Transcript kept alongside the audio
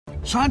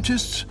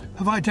Scientists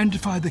have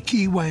identified the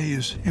key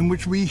ways in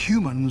which we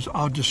humans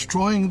are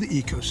destroying the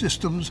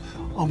ecosystems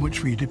on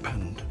which we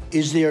depend.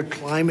 Is there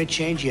climate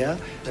change? Yeah.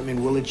 I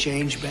mean, will it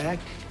change back?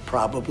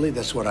 Probably.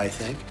 That's what I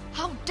think.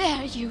 How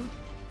dare you?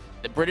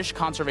 The British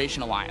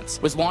Conservation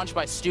Alliance was launched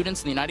by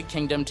students in the United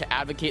Kingdom to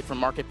advocate for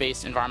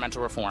market-based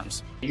environmental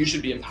reforms. You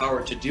should be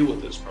empowered to deal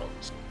with those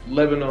problems.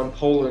 Lebanon,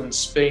 Poland,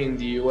 Spain,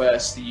 the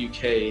US, the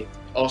UK,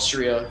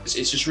 Austria.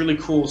 It's just really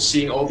cool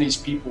seeing all these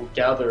people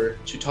gather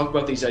to talk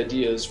about these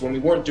ideas when we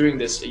weren't doing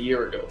this a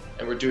year ago,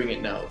 and we're doing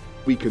it now.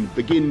 We can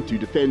begin to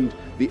defend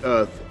the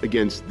Earth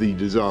against the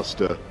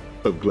disaster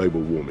of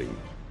global warming.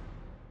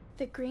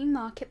 The Green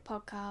Market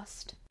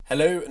Podcast.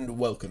 Hello and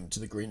welcome to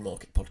the Green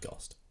Market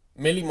Podcast.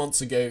 Merely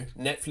months ago,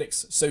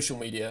 Netflix, social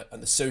media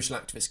and the social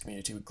activist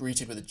community were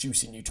greeted with a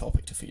juicy new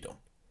topic to feed on.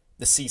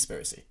 The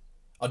Seaspiracy,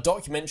 a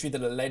documentary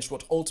that alleged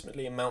what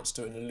ultimately amounts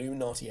to an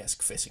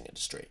Illuminati-esque fishing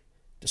industry,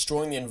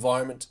 destroying the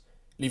environment,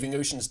 leaving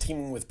oceans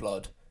teeming with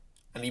blood,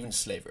 and even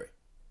slavery.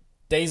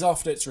 Days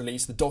after its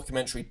release, the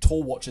documentary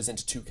tore watchers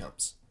into two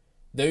camps.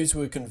 Those who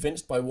were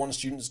convinced by one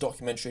student's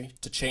documentary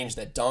to change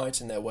their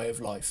diet and their way of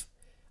life,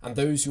 and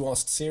those who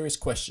asked serious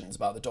questions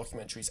about the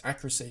documentary's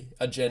accuracy,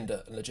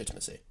 agenda, and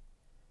legitimacy.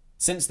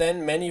 Since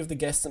then, many of the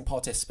guests and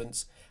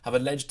participants have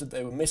alleged that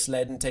they were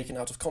misled and taken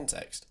out of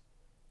context.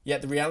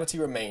 Yet the reality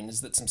remains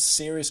that some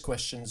serious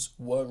questions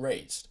were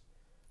raised.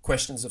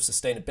 Questions of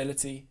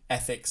sustainability,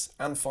 ethics,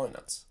 and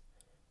finance.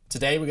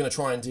 Today we're going to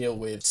try and deal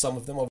with some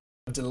of them.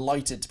 I'm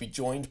delighted to be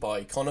joined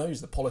by Connor, who's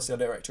the policy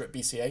director at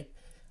BCA,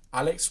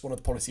 Alex, one of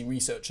the policy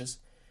researchers,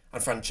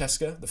 and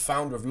Francesca, the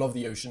founder of Love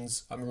the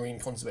Oceans, a marine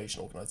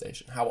conservation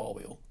organisation. How are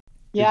we all?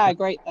 Yeah,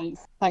 great,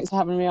 thanks. Thanks for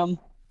having me on.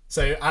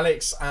 So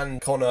Alex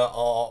and Connor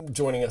are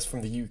joining us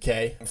from the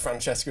UK, and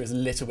Francesca is a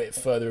little bit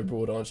further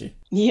abroad, aren't you?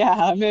 Yeah,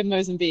 I'm in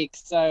Mozambique,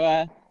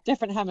 so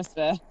different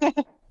hemisphere.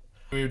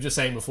 We were just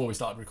saying before we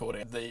started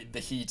recording, the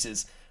heat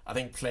is, I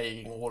think,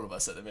 plaguing all of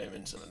us at the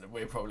moment, and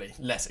we're probably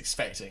less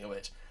expecting of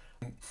it.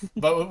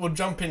 But we'll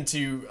jump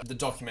into the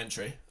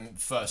documentary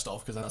first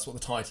off, because that's what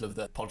the title of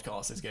the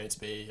podcast is going to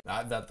be.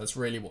 That's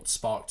really what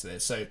sparked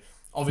this. So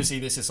obviously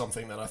this is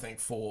something that I think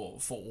for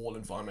all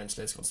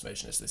environmentalists,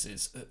 conservationists, this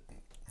is...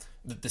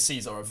 The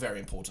seas are a very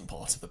important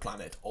part of the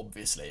planet,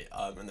 obviously,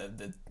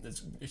 and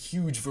there's a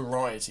huge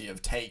variety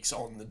of takes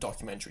on the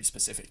documentary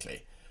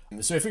specifically.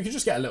 So if we could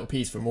just get a little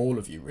piece from all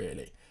of you,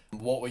 really.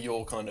 What were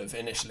your kind of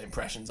initial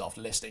impressions after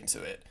listening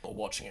to it or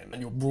watching it,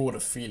 and your broader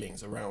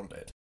feelings around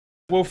it?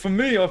 Well, for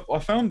me, I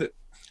found it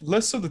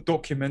less so the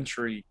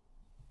documentary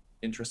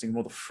interesting,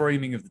 more the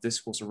framing of the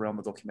discourse around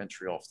the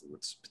documentary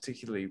afterwards,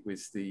 particularly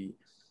with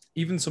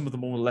even some of the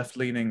more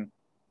left-leaning,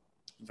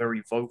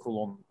 very vocal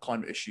on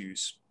climate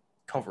issues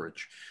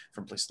coverage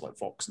from places like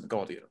Vox and The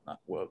Guardian, and that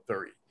were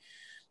very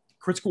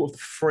critical of the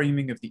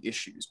framing of the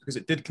issues, because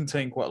it did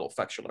contain quite a lot of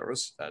factual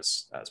errors,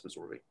 as was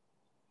already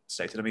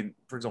stated. I mean,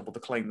 for example,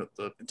 the claim that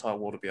the entire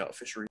world will be out of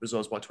fishery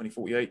reserves by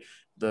 2048,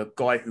 the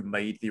guy who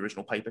made the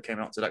original paper came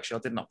out and said, actually,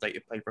 I did an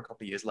updated paper a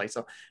couple of years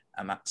later,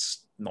 and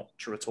that's not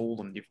true at all,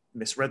 and you've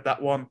misread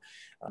that one.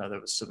 There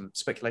was some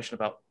speculation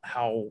about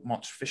how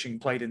much fishing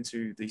played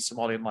into the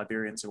Somali and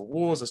Liberian civil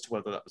wars as to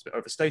whether that was a bit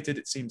overstated.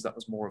 It seems that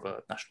was more of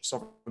a national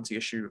sovereignty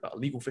issue about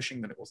illegal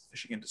fishing than it was the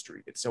fishing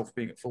industry itself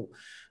being at full.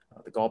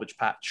 The garbage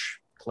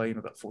patch claim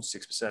about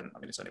 46%. I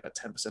mean, it's only about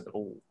 10% of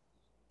all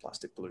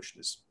plastic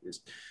pollution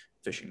is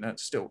fishing. Now,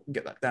 still can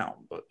get that down,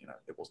 but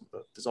it wasn't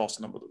the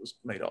disaster number that was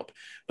made up.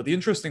 But the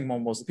interesting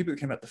one was the people that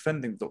came out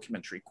defending the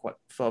documentary quite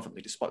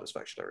fervently, despite those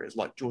factual areas,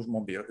 like George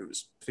Monbiot, who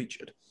was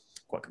featured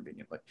quite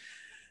conveniently.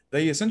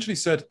 They essentially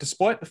said,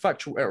 despite the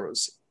factual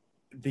errors,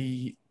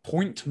 the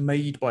point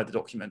made by the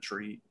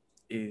documentary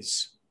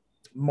is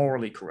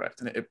morally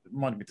correct. And it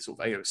reminded me of the sort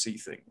of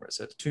AOC thing, where it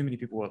said too many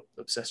people are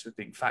obsessed with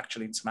being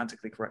factually and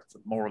semantically correct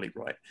and morally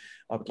right.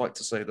 I would like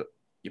to say that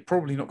you're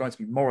probably not going to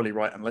be morally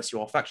right unless you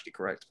are factually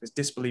correct, because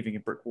disbelieving in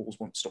brick walls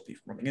won't stop you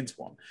from running into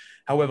one.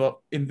 However,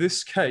 in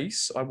this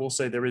case, I will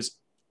say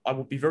I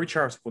will be very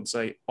charitable and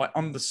say, I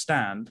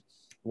understand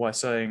why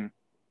saying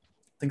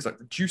things like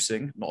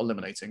reducing, not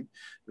eliminating,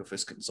 your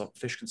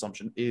fish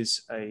consumption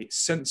is a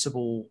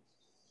sensible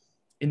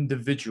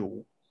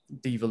individual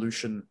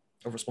devolution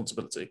of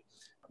responsibility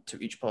to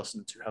each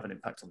person to have an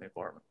impact on the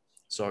environment.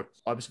 So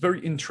I was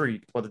very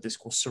intrigued by the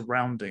discourse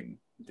surrounding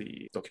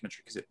the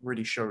documentary, because it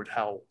really showed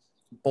how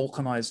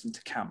balkanized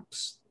into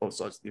camps both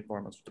sides of the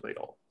environmental debate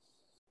are.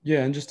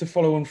 Yeah, and just to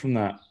follow on from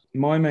that,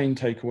 my main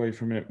takeaway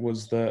from it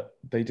was that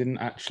they didn't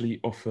actually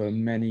offer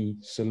many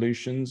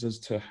solutions as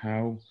to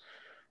how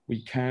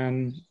we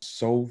can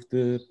solve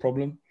the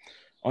problem.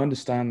 I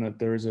understand that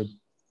there is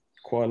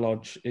quite a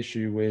large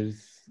issue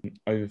with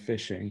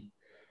overfishing,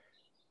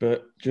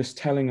 but just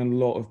telling a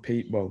lot of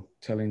people,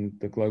 telling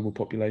the global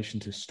population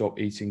to stop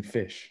eating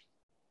fish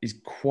is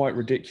quite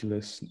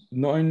ridiculous.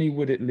 Not only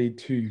would it lead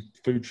to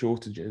food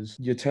shortages,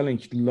 you're telling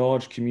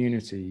large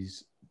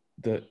communities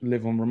that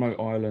live on remote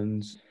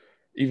islands,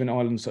 even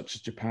islands such as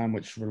Japan,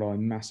 which rely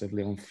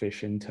massively on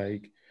fish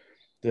intake,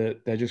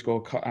 that they're just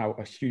going to cut out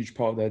a huge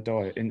part of their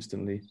diet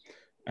instantly.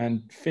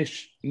 And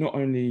fish, not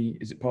only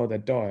is it part of their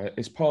diet,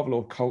 it's part of a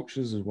lot of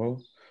cultures as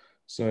well.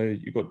 So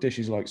you've got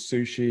dishes like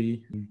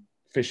sushi, and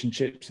fish and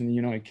chips in the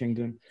United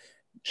Kingdom.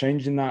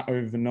 Changing that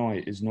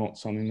overnight is not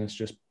something that's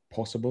just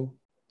possible.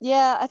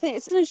 Yeah, I think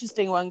it's an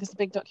interesting one because a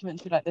big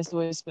documentary like this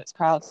always splits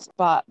crowds,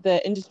 but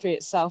the industry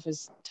itself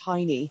is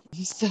tiny.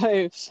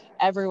 So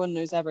everyone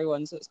knows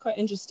everyone. So it's quite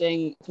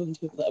interesting talking to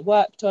people that have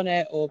worked on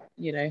it or,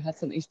 you know, had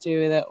something to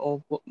do with it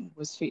or what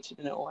was featured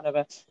in it or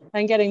whatever,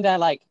 and getting their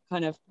like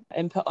kind of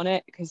input on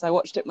it because I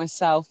watched it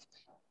myself,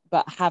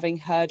 but having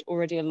heard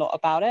already a lot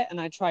about it.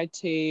 And I tried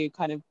to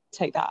kind of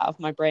take that out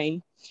of my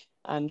brain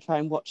and try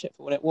and watch it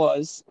for what it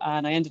was.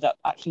 And I ended up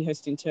actually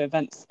hosting 2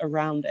 events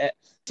around it.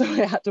 So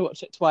I had to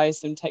watch it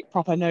twice and take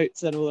proper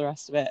notes and all the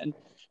rest of it and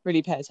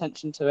really pay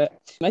attention to it.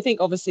 I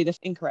think obviously the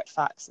incorrect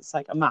facts is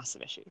like a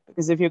massive issue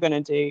because if you're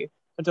going to do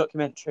a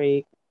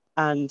documentary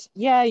and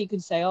yeah, you can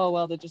say, oh,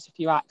 well, they're just a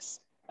few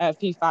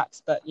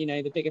facts, but you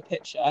know, the bigger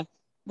picture,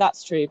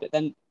 that's true. But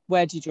then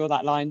where do you draw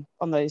that line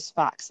on those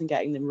facts and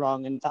getting them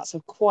wrong? And that's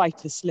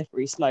quite a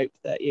slippery slope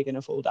that you're going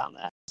to fall down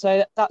there.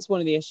 So that's one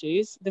of the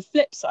issues. The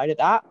flip side of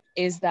that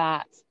is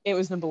that it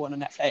was number 1 on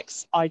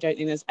Netflix. I don't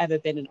think there's ever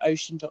been an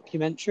ocean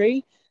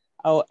documentary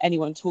or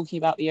anyone talking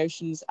about the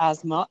oceans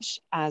as much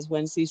as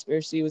when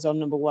Seaspiracy was on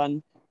number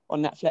 1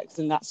 on Netflix.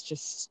 And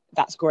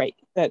that's great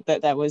that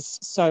there was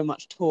so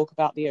much talk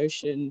about the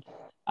ocean.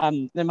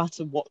 No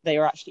matter what they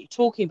were actually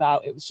talking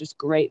about, it was just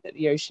great that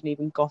the ocean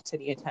even got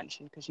any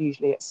attention because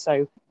usually it's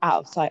so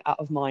out of sight, out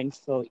of mind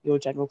for your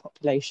general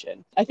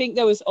population. I think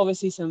there was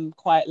obviously some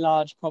quite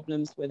large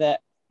problems with it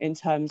in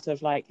terms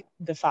of like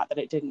the fact that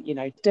it didn't, you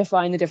know,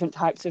 define the different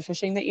types of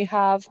fishing that you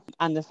have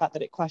and the fact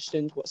that it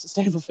questioned what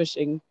sustainable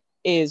fishing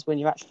is when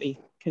you actually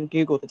can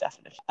Google the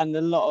definition. And a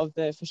lot of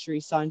the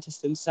fisheries scientists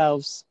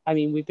themselves, I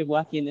mean, we've been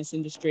working in this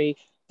industry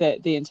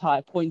that the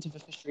entire point of a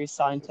fisheries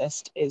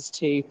scientist is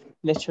to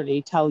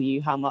literally tell you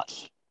how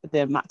much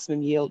the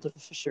maximum yield of a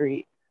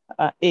fishery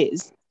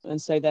is. And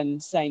so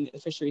then saying that the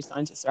fisheries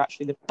scientists are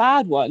actually the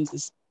bad ones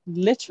is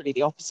literally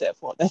the opposite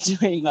of what they're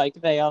doing. Like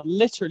they are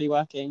literally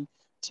working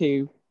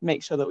to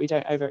make sure that we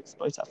don't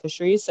overexploit our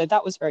fisheries. So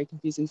that was very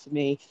confusing for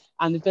me.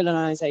 And the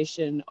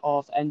villainisation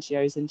of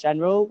NGOs in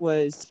general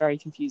was very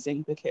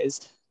confusing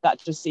because that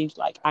just seemed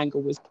like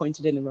angle was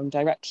pointed in the wrong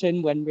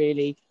direction when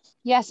really,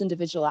 yes,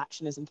 individual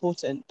action is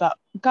important, but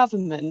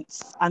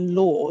governments and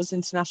laws,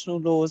 international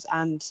laws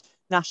and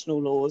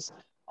national laws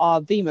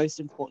are the most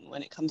important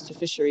when it comes to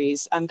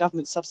fisheries and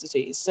government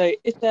subsidies. So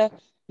if there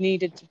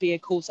needed to be a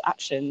call to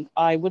action,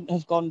 I wouldn't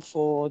have gone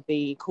for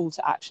the call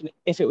to action.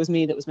 If it was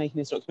me that was making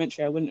this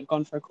documentary, I wouldn't have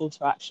gone for a call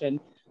to action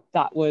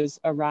that was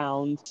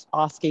around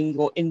asking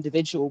your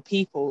individual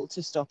people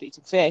to stop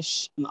eating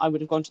fish. I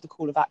would have gone to the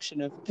call of action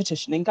of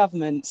petitioning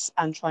governments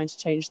and trying to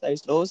change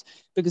those laws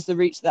because the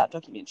reach that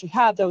documentary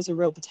had, there was a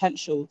real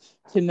potential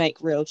to make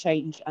real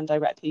change and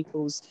direct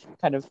people's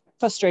kind of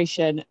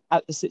frustration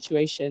at the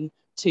situation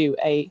to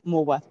a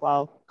more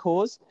worthwhile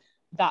cause.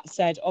 That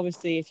said,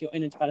 obviously, if you're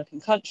in a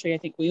developing country, I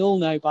think we all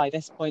know by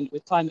this point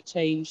with climate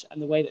change and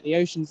the way that the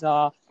oceans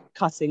are,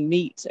 cutting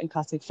meat and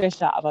cutting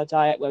fish out of our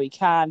diet where we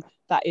can,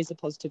 that is a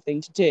positive thing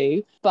to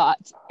do.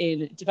 But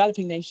in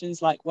developing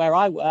nations like where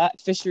I work,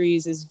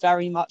 fisheries is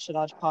very much a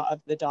large part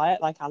of the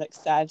diet, like Alex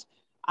said.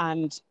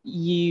 And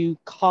you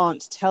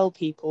can't tell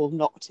people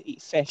not to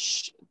eat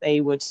fish.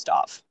 They would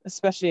starve,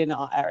 especially in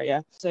our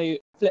area. So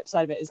flip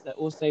side of it is that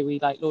also we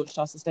launched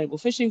our sustainable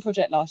fishing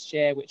project last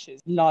year, which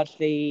is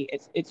largely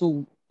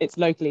it's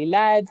locally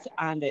led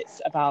and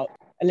it's about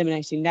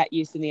eliminating net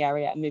use in the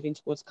area and moving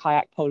towards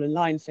kayak, pole and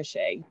line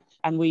fishing.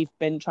 And we've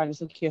been trying to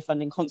secure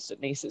funding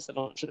constantly since the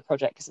launch of the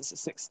project because it's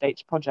a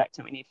 6-stage project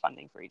and we need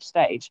funding for each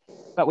stage.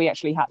 But we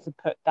actually had to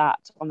put that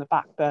on the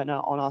back burner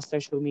on our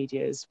social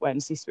medias when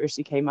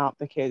Seaspiracy came out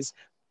because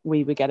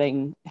we were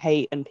getting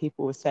hate and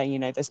people were saying, you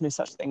know, there's no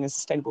such thing as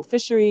sustainable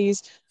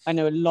fisheries. I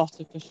know a lot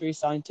of fisheries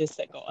scientists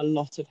that got a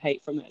lot of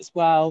hate from it as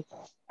well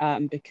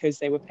because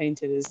they were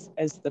painted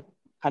as the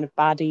kind of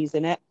baddies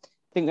in it.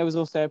 I think there was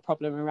also a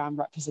problem around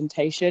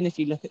representation. If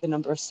you look at the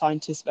number of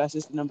scientists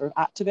versus the number of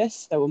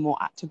activists, there were more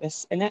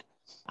activists in it.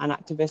 And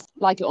activists,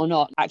 like it or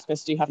not,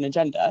 activists do have an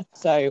agenda.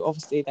 So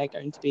obviously they're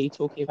going to be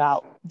talking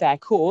about their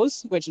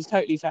cause, which is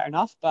totally fair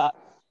enough. But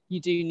you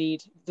do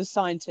need, the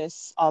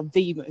scientists are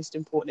the most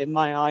important in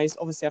my eyes.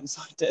 Obviously I'm a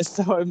scientist,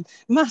 so I'm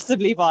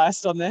massively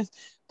biased on this.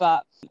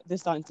 But the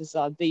scientists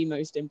are the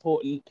most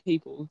important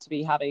people to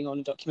be having on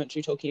a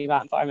documentary talking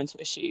about environmental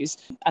issues.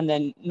 And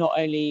then not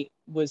only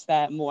was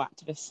there more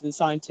activists than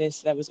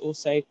scientists, there was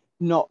also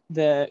not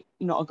a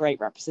great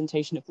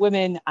representation of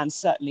women and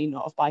certainly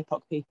not of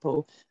BIPOC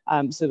people.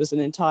 So there was an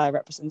entire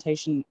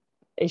representation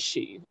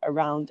issue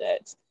around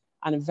it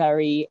and a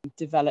very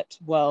developed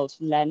world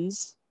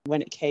lens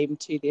when it came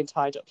to the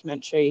entire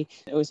documentary.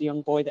 It was a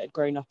young boy that had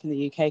grown up in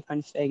the UK kind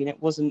of thing, and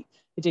it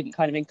didn't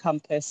kind of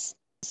encompass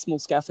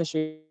small-scale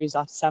fisheries,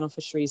 artisanal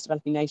fisheries,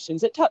 developing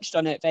nations. It touched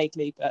on it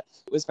vaguely, but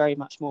it was very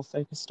much more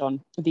focused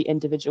on the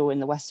individual in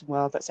the Western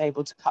world that's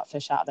able to cut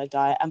fish out of their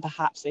diet. And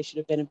perhaps they should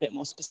have been a bit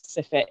more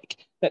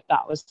specific that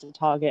that was the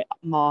target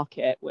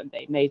market when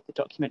they made the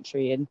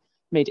documentary and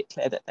made it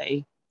clear that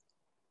they,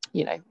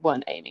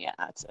 weren't aiming it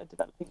at a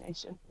developing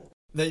nation.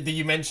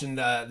 You mentioned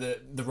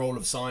the role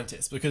of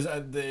scientists, because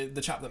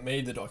the chap that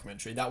made the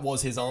documentary, that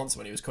was his answer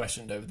when he was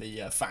questioned over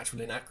the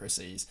factual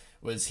inaccuracies.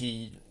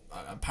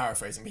 I'm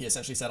paraphrasing, but he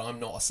essentially said, "I'm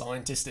not a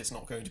scientist, it's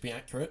not going to be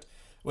accurate."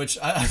 Which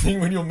I think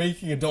when you're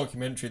making a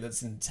documentary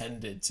that's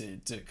intended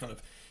to kind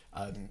of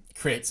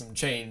create some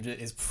change, it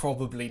is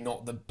probably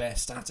not the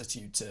best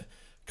attitude to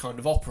kind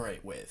of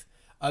operate with.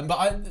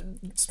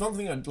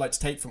 Something I'd like to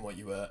take from what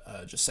you were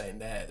just saying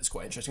there that's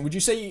quite interesting. Would you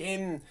say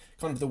in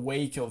kind of the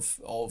wake of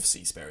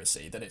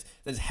Seaspiracy that it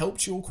has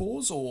helped your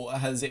cause, or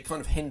has it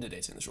kind of hindered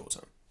it in the short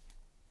term?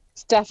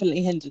 It's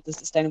definitely hindered the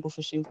sustainable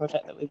fishing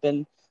project that we've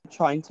been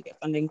trying to get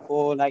funding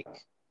for,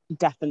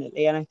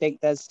 definitely. And I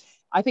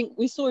think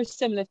we saw a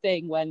similar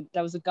thing when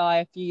there was a guy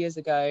a few years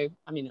ago,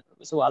 I mean, it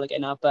was a while ago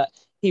now, but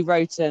he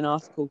wrote an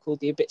article called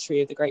The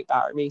Obituary of the Great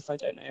Barrier Reef. I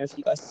don't know if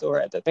you guys saw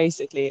it, but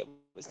basically it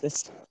was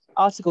this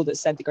article that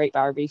said the Great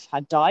Barrier Reef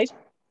had died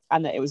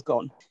and that it was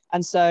gone.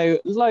 And so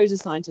loads of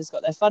scientists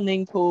got their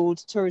funding pulled,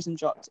 tourism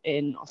dropped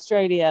in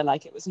Australia,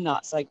 it was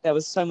nuts. There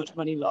was so much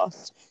money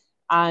lost.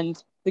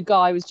 And the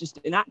guy was just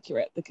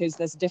inaccurate, because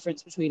there's a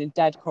difference between a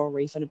dead coral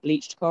reef and a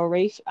bleached coral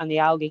reef, and the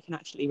algae can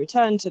actually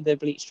return to the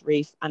bleached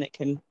reef and it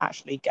can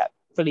actually get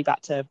fully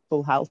back to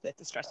full health if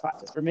the stress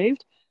factor is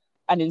removed.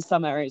 And in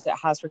some areas it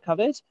has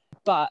recovered,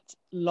 but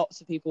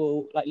lots of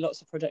people,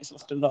 lots of projects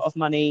lost a lot of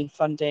money,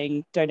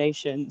 funding,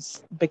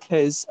 donations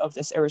because of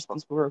this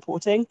irresponsible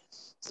reporting.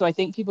 So I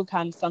think people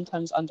can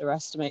sometimes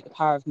underestimate the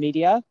power of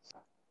media.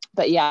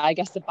 But yeah, I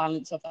guess the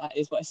balance of that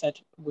is what I said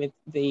with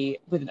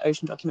an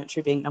ocean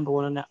documentary being #1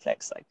 on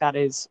Netflix. That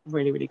is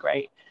really, really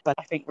great. But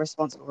I think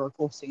responsible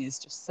reporting is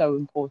just so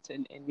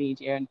important in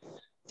media. And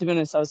to be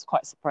honest, I was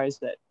quite surprised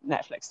that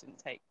Netflix didn't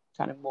take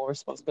kind of more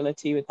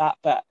responsibility with that.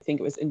 But I think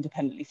it was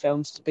independently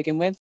filmed to begin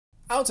with.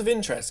 Out of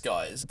interest,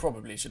 guys,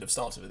 probably should have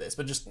started with this,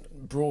 but just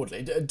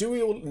broadly, do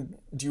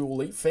you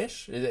all eat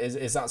fish?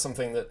 Is that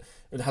something that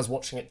has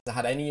watching it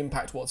had any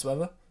impact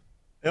whatsoever?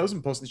 It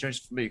wasn't personally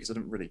changed for me because I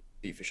didn't really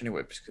eat fish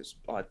anyway, because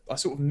I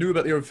sort of knew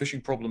about the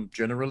overfishing problem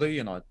generally,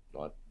 and I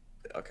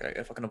okay,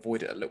 if I can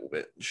avoid it a little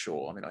bit,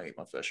 sure. I mean, I eat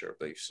my fair share of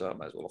beef, so I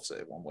might as well offset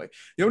it one way.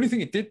 The only thing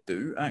it did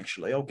do,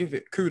 actually, I'll give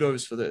it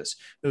kudos for this.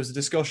 There was a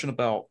discussion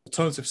about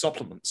alternative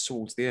supplements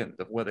towards the end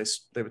of where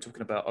they were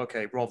talking about,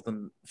 okay, rather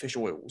than fish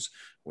oils,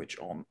 which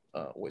aren't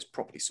always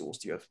properly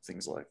sourced, you have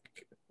things like,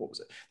 what was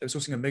it? They were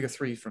sourcing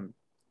omega-3 from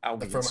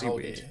algae and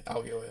seaweed.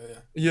 Algae oil, yeah.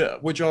 Yeah,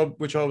 which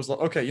I was like,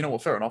 okay, you know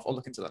what, fair enough, I'll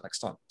look into that next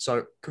time.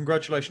 So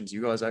congratulations,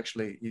 you guys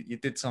actually, you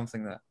did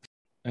something there.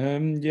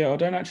 Yeah, I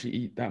don't actually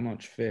eat that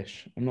much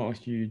fish. I'm not a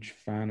huge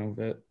fan of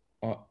it.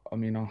 I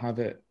mean, I'll have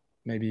it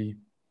maybe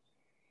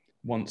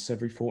once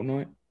every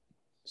fortnight.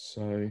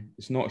 So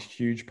it's not a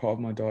huge part of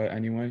my diet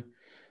anyway.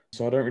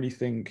 So I don't really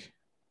think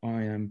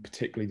I am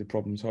particularly the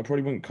problem. So I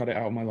probably wouldn't cut it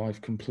out of my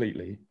life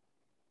completely.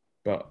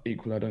 But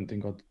equally, I don't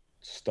think I'd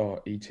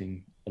start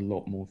eating a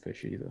lot more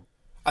fish either.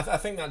 I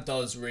think that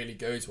does really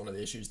go to one of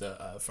the issues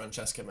that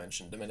Francesca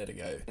mentioned a minute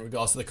ago in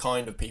regards to the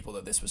kind of people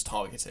that this was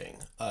targeting,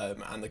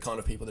 and the kind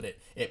of people that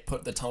it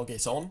put the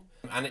target on.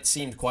 And it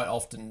seemed quite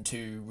often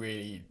to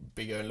really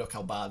be going, look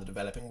how bad the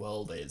developing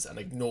world is, and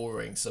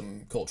ignoring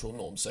some cultural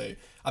norms. So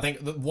I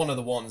think that one of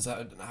the ones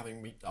that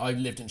I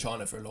lived in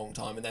China for a long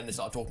time, and then they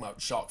started talking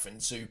about shark fin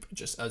soup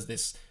just as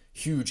this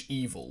huge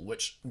evil,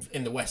 which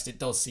in the West it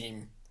does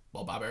seem,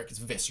 well, barbaric, it's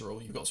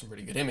visceral, you've got some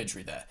really good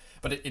imagery there,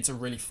 but it's a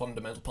really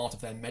fundamental part of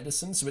their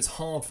medicine, so it's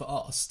hard for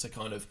us to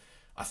kind of,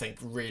 I think,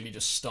 really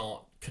just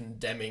start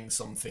condemning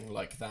something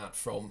like that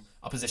from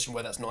a position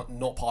where that's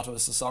not part of a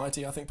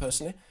society, I think,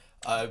 personally.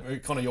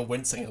 Connor, you're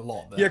wincing a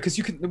lot there. Yeah, because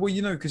you can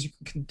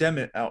condemn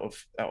it out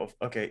of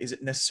okay, is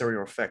it necessary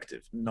or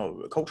effective?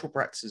 No, cultural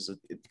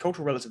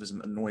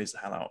relativism annoys the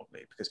hell out of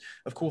me, because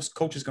of course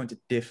culture is going to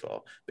differ,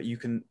 but you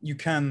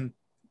can.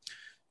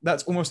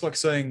 That's almost like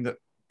saying that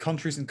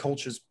countries and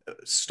cultures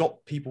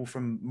stop people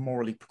from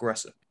morally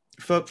progressing.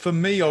 For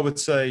me, I would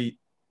say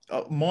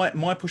my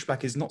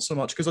pushback is not so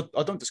much, because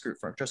I don't disagree with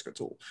Francesca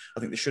at all. I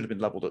think this should have been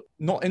leveled at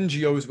not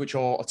NGOs which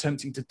are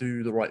attempting to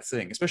do the right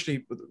thing,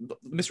 especially with the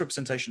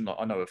misrepresentation that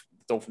I know of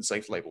the Dolphin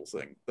Safe label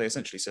thing. They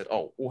essentially said,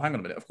 oh, well, hang on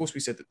a minute. Of course, we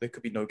said that there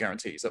could be no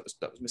guarantees. That was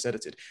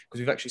misedited, because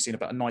we've actually seen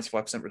about a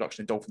 95%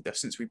 reduction in dolphin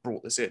deaths since we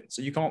brought this in.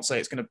 So you can't say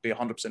it's going to be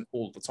 100%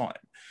 all the time.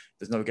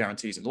 There's no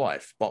guarantees in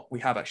life, but we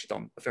have actually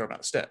done a fair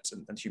amount of steps,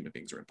 and human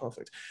beings are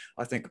imperfect.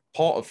 I think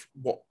part of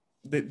what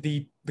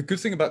the good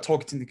thing about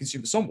targeting the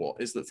consumer somewhat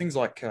is that things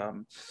like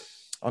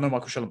I know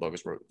Michael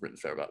Schellenberger's written a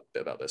fair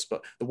bit about this,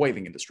 but the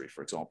whaling industry,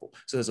 for example.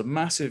 So there's a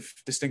massive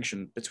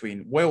distinction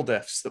between whale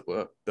deaths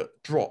that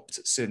dropped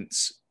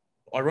since,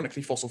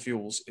 ironically, fossil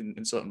fuels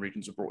in certain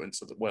regions were brought in,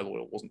 so that whale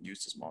oil wasn't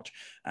used as much,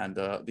 and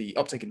the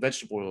uptake in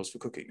vegetable oils for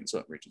cooking in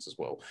certain regions as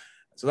well.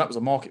 So that was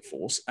a market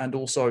force. And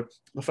also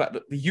the fact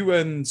that the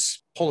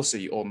UN's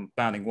policy on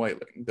banning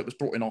whaling that was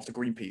brought in after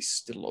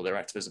Greenpeace did a lot of their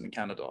activism in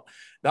Canada,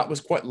 that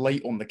was quite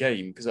late on the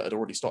game because it had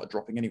already started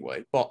dropping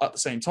anyway. But at the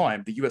same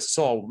time, the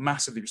USSR were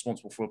massively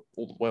responsible for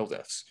all the whale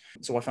deaths.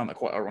 So I found that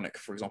quite ironic.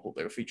 For example,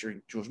 they were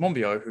featuring George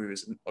Monbiot, who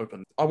is an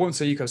open, I won't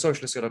say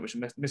eco-socialist, I don't wish to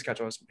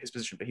miscategorize his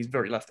position, but he's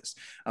very leftist.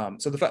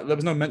 So the fact that there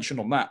was no mention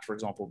on that, for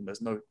example, and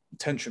there's no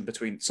tension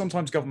between,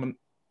 sometimes government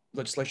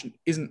legislation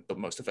isn't the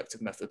most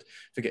effective method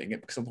for getting it,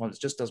 because sometimes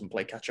it just doesn't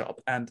play catch up,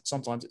 and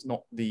sometimes it's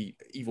not the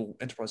evil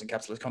enterprising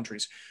capitalist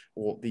countries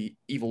or the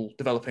evil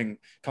developing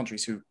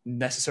countries who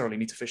necessarily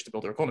need to fish to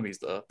build their economies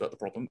that are the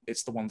problem.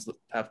 It's the ones that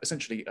have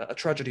essentially a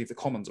tragedy of the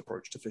commons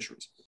approach to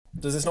fisheries.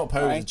 Does this not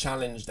pose a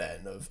challenge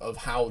then of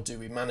how do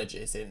we manage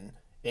it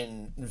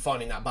in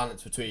finding that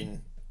balance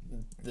between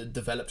the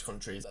developed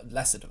countries and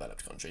lesser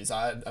developed countries?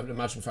 I would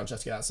imagine,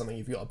 Francesca, that's something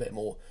you've got a bit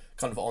more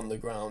kind of on the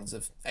grounds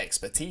of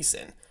expertise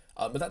in.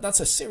 But that's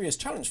a serious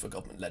challenge for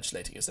government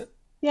legislating, isn't it?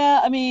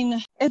 Yeah, I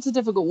mean, it's a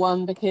difficult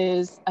one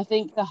because I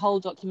think the whole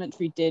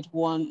documentary did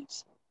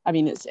want, I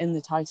mean, it's in the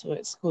title,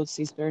 it's called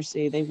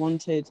Seaspiracy. They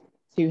wanted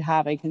to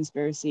have a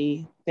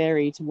conspiracy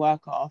theory to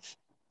work off.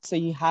 So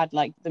you had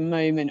like the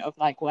moment of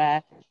like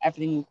where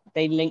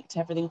they linked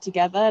everything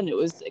together, and it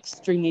was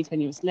extremely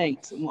tenuous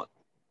links. And what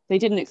they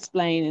didn't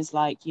explain is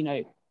like, you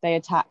know, they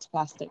attacked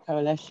Plastic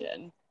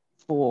Coalition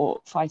for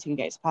fighting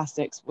against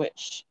plastics,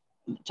 which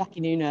Jackie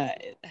Nuna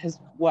has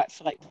worked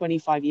for like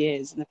 25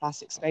 years in the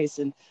plastic space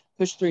and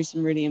pushed through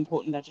some really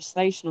important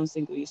legislation on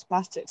single-use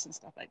plastics and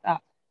stuff like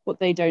that. What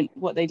they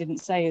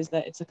didn't say is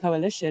that it's a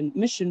coalition.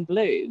 Mission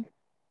Blue,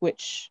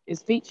 which is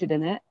featured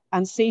in it,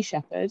 and Sea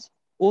Shepherd,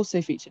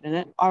 also featured in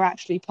it, are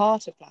actually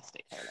part of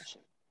Plastic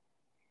Coalition.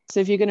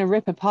 So if you're going to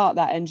rip apart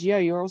that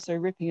NGO, you're also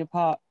ripping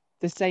apart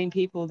the same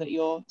people that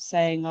you're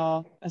saying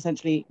are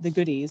essentially the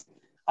goodies.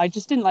 I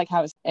just didn't like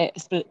how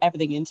it split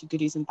everything into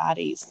goodies and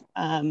baddies,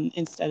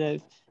 instead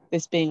of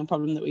this being a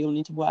problem that we all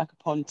need to work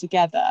upon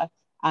together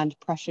and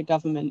pressure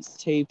governments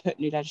to put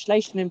new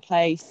legislation in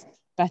place,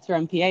 better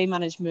MPA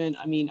management.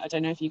 I mean, I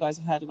don't know if you guys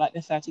have heard of like the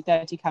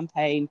 30-30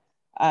 campaign,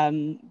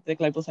 the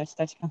global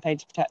 30-30 campaign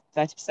to protect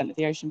 30% of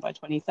the ocean by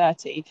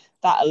 2030.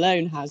 That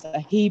alone has a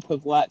heap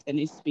of work that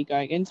needs to be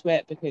going into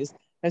it, because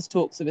there's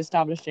talks of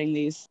establishing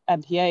these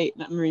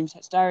MPA, marine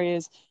protected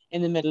areas,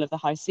 in the middle of the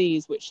high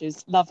seas, which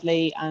is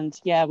lovely. And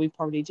yeah, we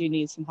probably do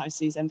need some high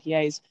seas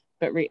MPAs,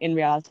 but in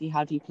reality,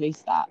 how do you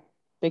police that?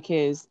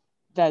 Because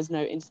there's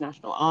no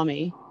international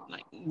army.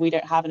 Like, we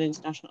don't have an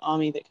international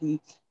army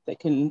that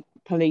can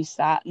police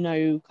that.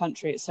 No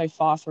country, it's so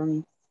far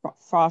from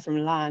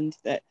land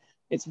that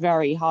it's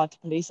very hard to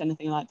police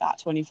anything like that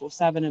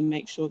 24/7 and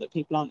make sure that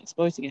people aren't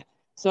exploiting it.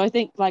 So I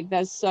think like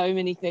there's so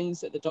many things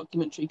that the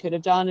documentary could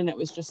have done, and it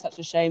was just such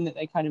a shame that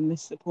they kind of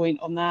missed the point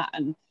on that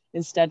and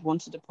instead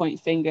wanted to point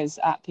fingers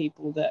at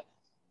people that,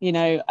 you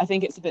know, I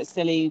think it's a bit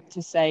silly to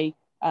say,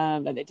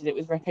 like they did it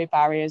with Rico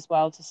Barry as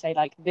well, to say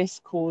like this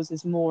cause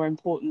is more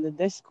important than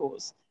this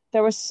cause.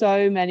 There are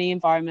so many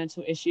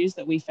environmental issues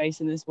that we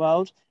face in this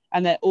world,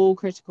 and they're all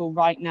critical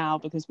right now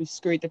because we've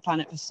screwed the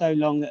planet for so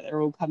long that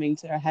they're all coming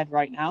to a head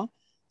right now.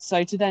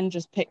 So to then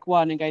just pick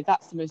one and go,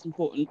 that's the most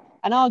important,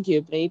 and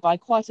arguably by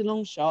quite a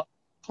long shot,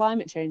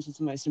 climate change is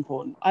the most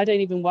important. I don't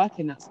even work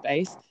in that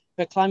space,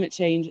 but climate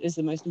change is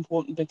the most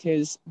important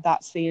because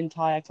that's the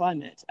entire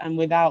climate. And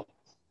without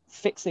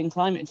fixing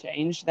climate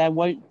change, there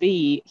won't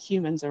be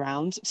humans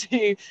around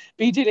to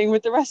be dealing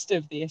with the rest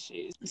of the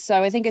issues.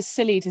 So I think it's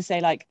silly to say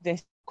like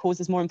this cause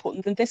is more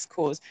important than this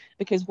cause,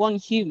 because one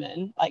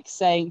human, like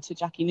saying to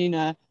Jackie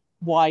Nuna,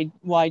 why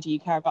do you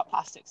care about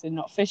plastics and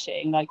not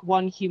fishing? Like,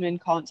 one human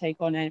can't take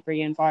on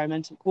every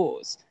environmental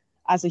cause.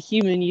 As a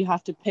human, you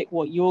have to pick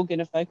what you're going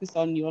to focus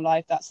on in your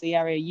life. That's the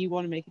area you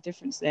want to make a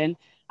difference in,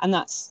 and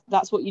that's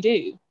what you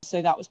do.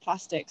 So that was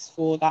plastics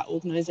for that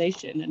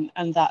organization,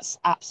 and that's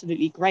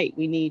absolutely great.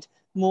 We need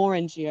more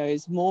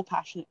NGOs, more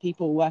passionate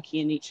people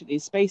working in each of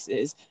these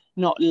spaces,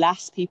 not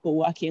less people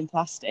working in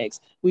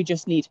plastics. We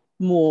just need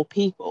more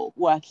people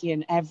working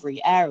in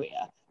every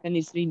area. There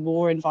needs to be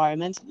more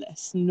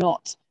environmentalists,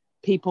 not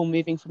people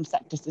moving from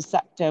sector to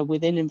sector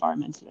within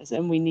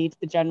environmentalism. We need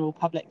the general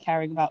public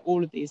caring about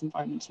all of these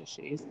environmental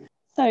issues.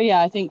 So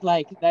yeah, I think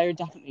like there are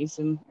definitely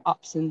some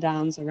ups and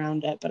downs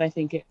around it, but I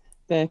think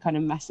the kind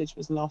of message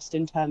was lost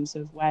in terms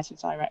of where to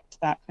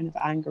direct that kind of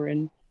anger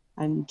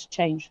and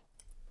change.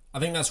 I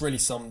think that's really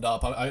summed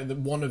up.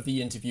 One of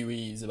the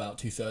interviewees, about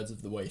 2/3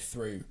 of the way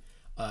through,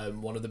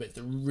 one of the bits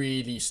that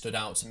really stood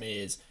out to me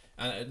is,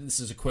 and this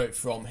is a quote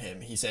from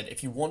him, he said,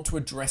 "If you want to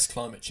address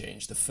climate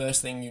change, the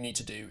first thing you need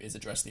to do is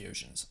address the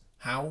oceans.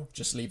 How?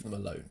 Just leave them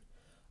alone."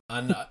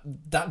 And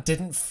that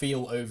didn't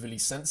feel overly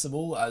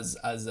sensible as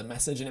a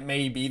message, and it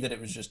may be that it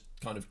was just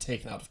kind of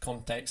taken out of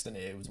context and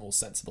it was more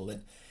sensible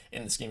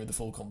in the scheme of the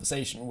full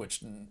conversation,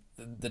 which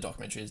the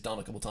documentary has done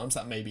a couple of times.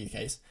 That may be the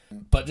case.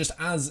 But just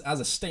as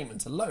a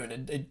statement alone,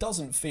 it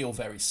doesn't feel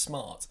very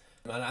smart.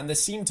 And there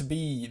seemed to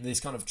be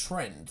this kind of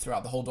trend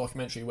throughout the whole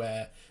documentary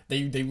where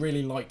they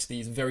really liked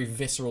these very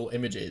visceral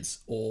images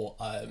or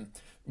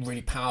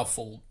really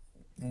powerful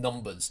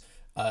numbers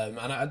And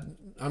I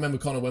remember,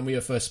 Connor, when we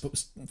were first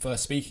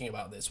speaking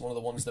about this, one of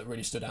the ones that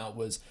really stood out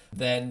was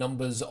their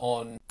numbers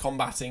on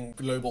combating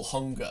global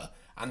hunger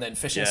and then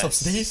fishing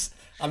subsidies,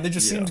 and they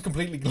just seemed to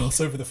completely gloss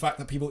over the fact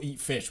that people eat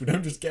fish. We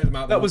don't just get them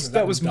out. That was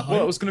going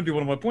to be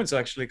one of my points,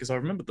 actually, because I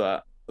remembered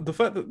that the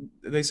fact that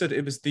they said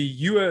it was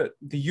the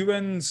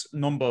UN's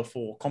number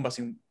for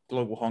combating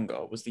global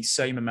hunger was the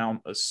same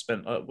amount as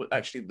spent.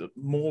 Actually, the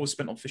more was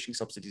spent on fishing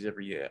subsidies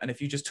every year. And if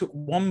you just took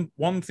one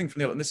thing from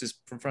the other, and this is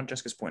from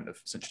Francesca's point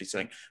of essentially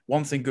saying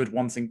one thing good,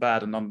 one thing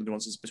bad, and none of the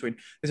nuances between.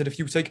 They said if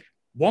you take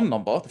one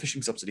number, the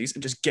fishing subsidies,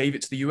 and just gave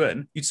it to the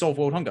UN, you'd solve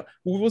world hunger.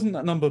 Well, wasn't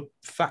that number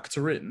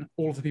factor in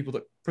all of the people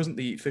that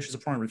presently eat fish as a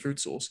primary food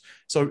source?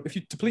 So if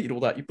you depleted all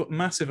that, you put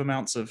massive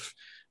amounts of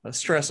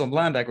stress on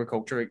land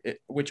agriculture,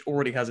 which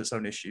already has its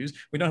own issues.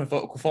 We don't have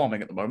vertical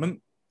farming at the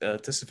moment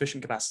to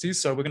sufficient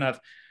capacities, so we're going to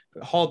have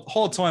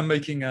hard time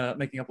making up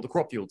all the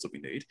crop yields that we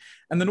need.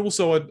 And then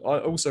also,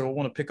 I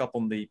want to pick up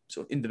on the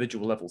sort of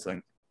individual level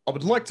thing. I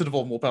would like to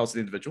devolve more power to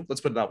the individual.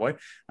 Let's put it that way,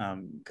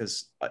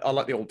 because I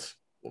like the old,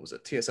 what was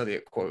it, T.S.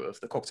 Eliot quote of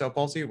the cocktail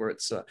party, where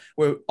it's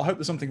where I hope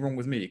there's something wrong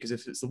with me, because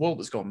if it's the world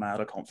that's gone mad,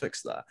 I can't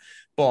fix that.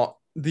 But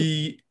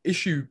the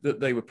issue that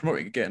they were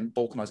promoting, again,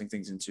 balkanizing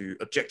things into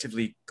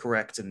objectively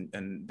correct,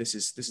 and this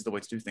is the way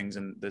to do things,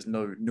 and there's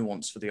no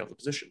nuance for the other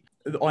position.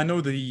 I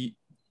know the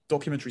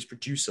documentary's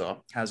producer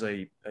has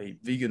a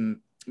vegan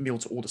meal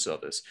to order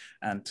service,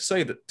 and to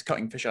say that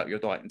cutting fish out of your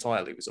diet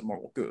entirely was a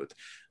moral good.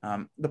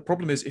 The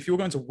problem is, if you're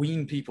going to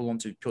wean people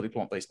onto purely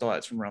plant-based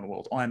diets from around the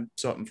world, I'm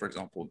certain, for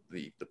example,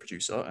 the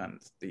producer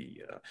and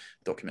the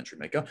documentary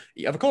maker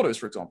eat avocados,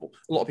 for example.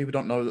 A lot of people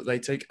don't know that they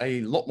take a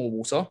lot more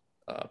water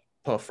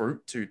per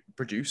fruit to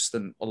produce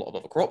than a lot of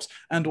other crops,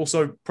 and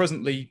also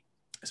presently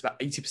it's about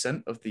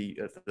 80% of the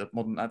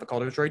modern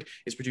avocado trade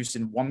is produced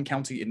in one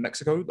county in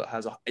Mexico that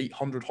has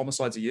 800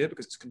 homicides a year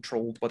because it's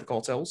controlled by the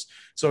cartels.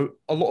 So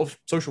a lot of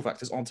social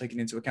factors aren't taken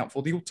into account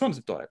for the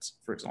alternative diets,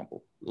 for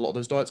example. A lot of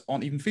those diets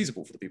aren't even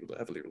feasible for the people that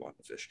heavily rely on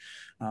fish.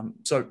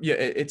 So yeah,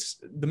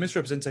 it's the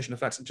misrepresentation of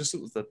facts and just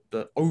sort of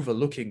the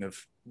overlooking of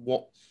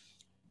what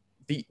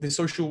the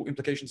social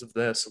implications of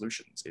their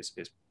solutions is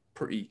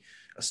pretty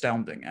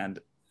astounding, and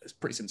it's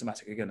pretty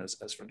symptomatic, again,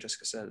 as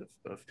Francesca said,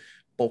 of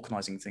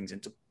balkanizing things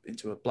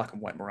into a black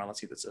and white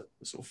morality that's a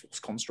sort of false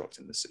construct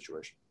in this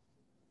situation.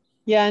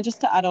 Yeah, and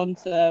just to add on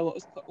to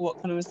what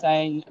Connor was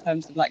saying in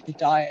terms of like the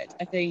diet,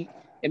 I think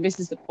it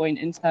misses the point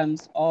in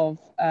terms of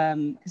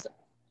because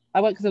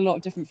I work with a lot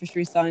of different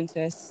fishery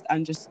scientists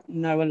and just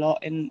know a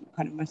lot in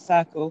kind of my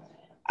circle.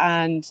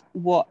 And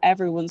what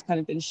everyone's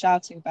kind of been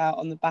shouting about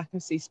on the back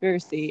of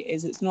Seaspiracy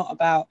is it's not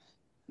about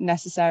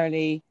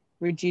necessarily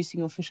reducing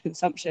your fish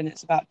consumption,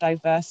 it's about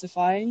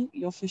diversifying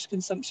your fish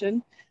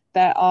consumption.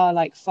 There are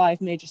like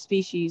 5 major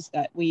species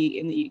that we eat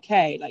in the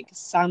UK, like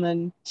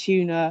salmon,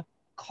 tuna,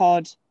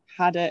 cod,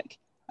 haddock,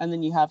 and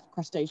then you have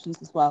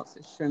crustaceans as well, so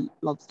shrimp,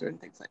 lobster,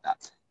 and things like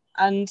that.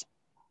 And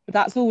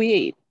that's all we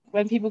eat.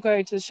 When people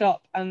go to the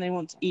shop and they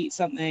want to eat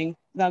something,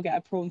 they'll get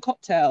a prawn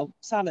cocktail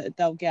salad,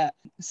 they'll get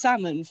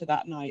salmon for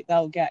that night,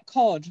 they'll get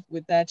cod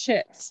with their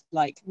chips.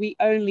 Like, we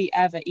only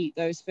ever eat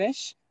those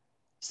fish.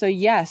 So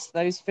yes,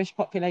 those fish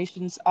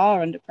populations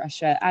are under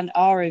pressure and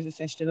are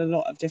overfished in a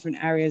lot of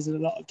different areas and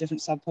a lot of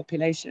different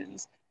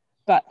subpopulations.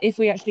 But if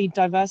we actually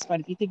diversified,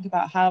 if you think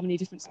about how many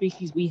different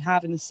species we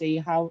have in the sea,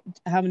 how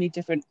many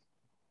different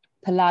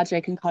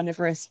pelagic and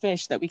carnivorous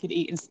fish that we could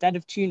eat instead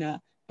of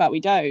tuna, but we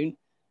don't,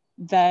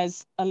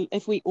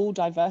 if we all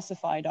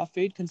diversified our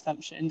food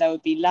consumption, there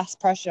would be less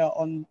pressure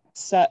on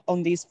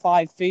these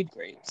 5 food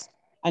groups,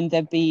 and it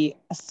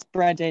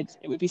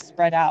would be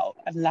spread out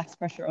and less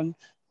pressure on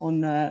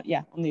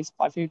these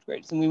 5 food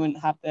groups, and we wouldn't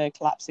have the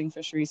collapsing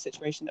fisheries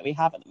situation that we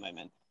have at the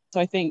moment. So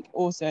I think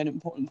also an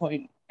important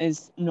point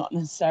is not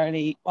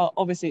necessarily, well,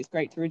 obviously it's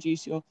great to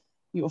reduce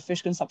your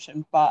fish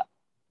consumption, but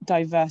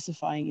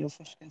diversifying your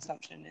fish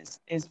consumption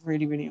is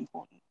really, really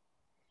important.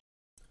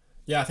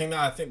 Yeah, I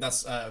think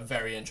that's a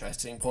very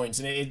interesting point,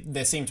 and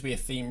there seemed to be a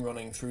theme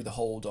running through the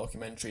whole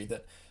documentary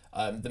that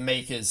the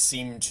makers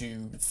seem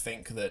to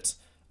think that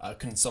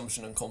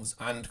consumption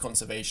and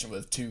conservation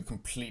were 2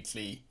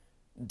 completely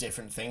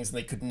different things, and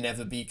they could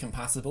never be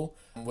compatible.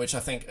 Which I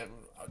think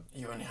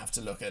you only have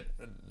to look at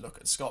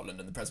Scotland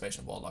and the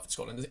preservation of wildlife in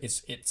Scotland.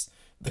 It's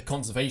the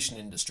conservation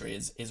industry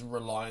is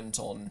reliant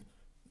on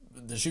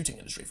the shooting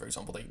industry, for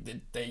example.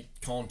 They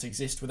can't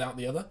exist without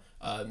the other.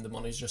 The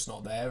money's just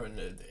not there,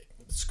 and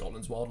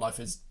Scotland's wildlife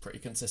is pretty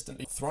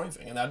consistently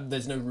thriving, and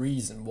there's no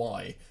reason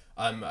why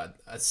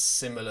a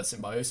similar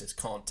symbiosis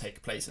can't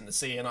take place in the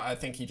sea. And I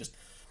think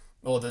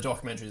the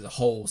documentary as a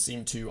whole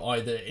seemed to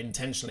either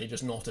intentionally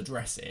just not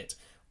address it,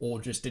 or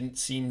just didn't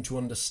seem to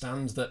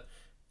understand that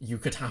you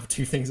could have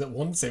 2 things at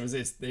once. It was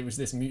this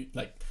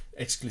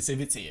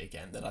exclusivity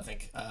again that I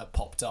think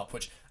popped up,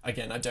 which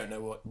again I don't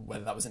know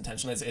whether that was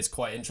intentional. It's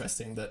quite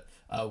interesting that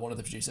one of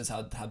the producers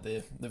had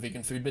the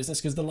vegan food business,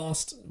 because the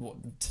last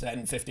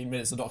 10-15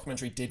 minutes of the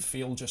documentary did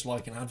feel just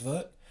like an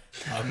advert.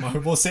 I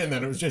was sitting there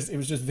and it was just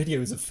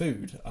videos of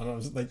food, and I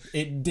was like,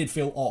 it did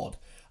feel odd,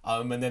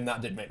 and then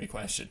that did make me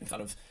question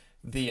kind of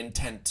the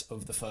intent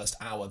of the first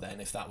hour then,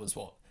 if that was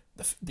what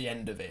the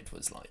end of it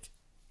was like.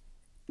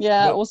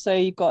 Yeah, Well, also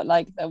you got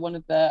like one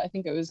of the, I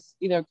think it was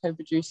either a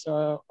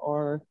co-producer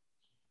or,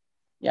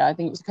 yeah, I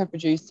think it was a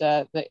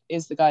co-producer that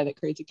is the guy that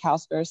created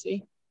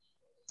Cowspiracy.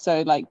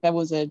 So like there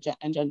was a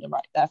agenda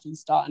right there from the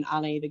start, and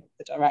Ali,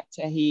 the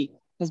director, he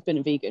has been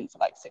a vegan for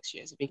like 6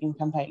 years, a vegan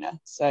campaigner.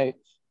 So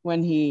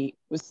when he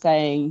was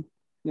saying,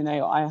 you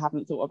know, I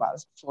haven't thought about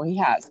this before, he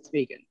has, it's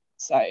vegan.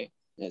 So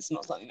it's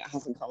not something that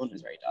hasn't come on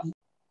his radar.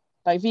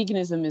 Like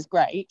veganism is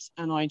great,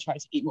 and I try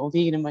to eat more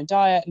vegan in my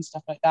diet and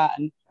stuff like that,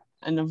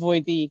 and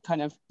avoid the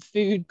kind of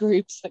food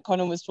groups that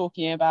Conan was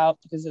talking about,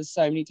 because there's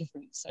so many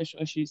different social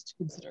issues to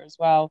consider as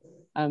well,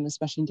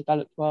 especially in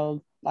developed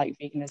world like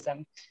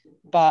veganism.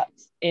 But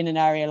in an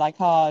area like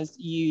ours,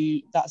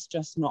 that's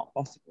just not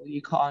possible.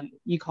 You can't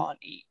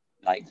eat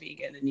like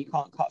vegan, and you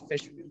can't cut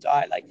fish from your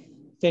diet. Like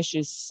fish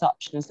is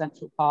such an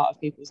essential part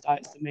of people's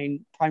diets, the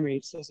main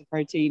primary source of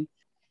protein,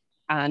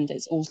 and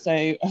it's also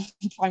a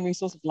primary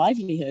source of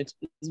livelihood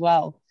as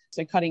well.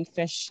 So cutting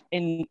fish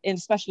in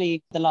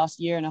especially the last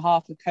year and a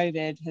half of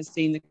COVID has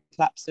seen the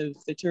collapse of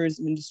the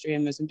tourism industry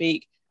in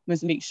Mozambique.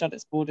 Mozambique shut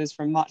its borders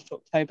from March to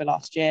October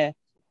last year,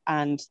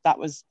 and that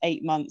was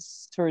 8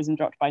 months. Tourism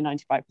dropped by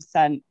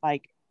 95%.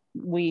 Like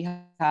we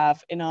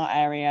have in our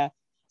area,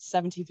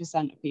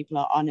 70% of people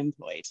are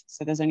unemployed.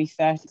 So there's only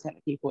 30%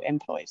 of people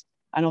employed.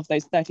 And of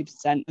those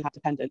 30% have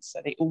dependents.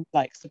 So they all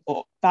like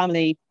support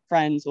family,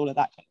 friends, all of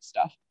that kind of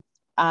stuff.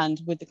 And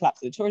with the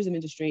collapse of the tourism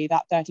industry,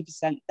 that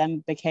 30%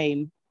 then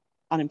became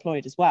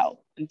unemployed as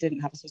well and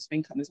didn't have a source of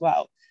income as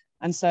well.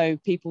 And so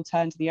people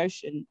turned to the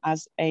ocean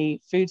as a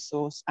food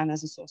source and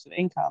as a source of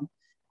income.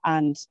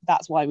 And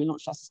that's why we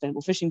launched our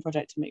sustainable fishing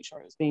project, to make sure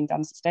it was being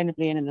done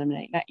sustainably and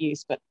eliminate net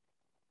use. But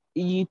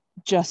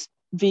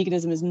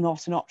veganism is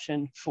not an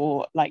option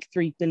for like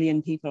 3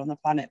 billion people on the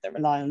planet that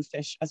rely on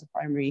fish as a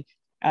primary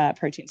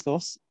protein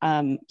source.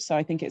 So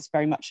I think it's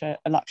very much a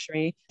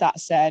luxury. That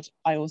said,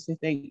 I also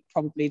think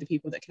probably the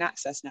people that can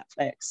access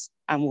Netflix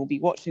and will be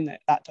watching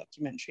that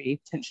documentary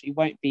potentially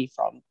won't be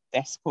from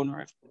this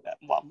corner of,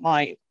 well,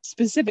 my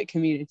specific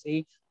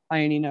community.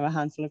 I only know a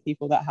handful of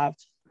people that have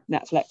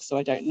Netflix, so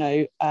I don't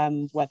know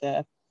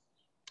whether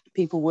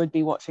people would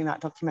be watching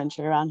that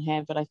documentary around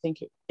here. But I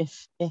think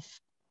if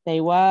they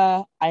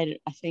were, I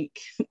think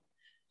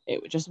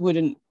it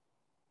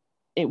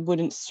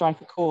wouldn't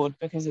strike a chord,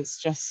 because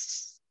it's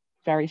just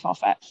very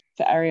far-fetched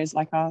for areas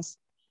like ours.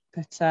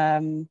 But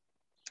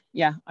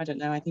yeah, I don't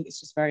know. I think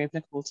it's just very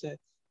applicable to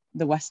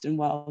the Western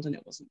world, and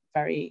it wasn't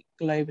very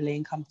globally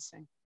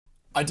encompassing.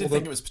 I did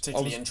think it was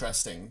particularly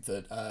interesting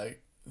that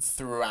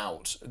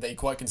throughout they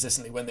quite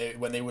consistently, when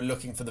they were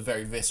looking for the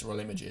very visceral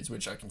images,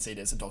 which I can see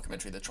there's a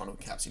documentary that's trying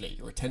to encapsulate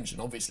your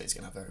attention. Obviously, it's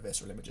going to have very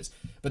visceral images,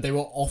 but they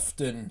were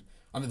often,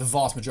 I mean, the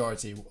vast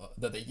majority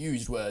that they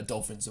used were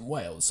dolphins and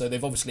whales. So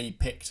they've obviously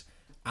picked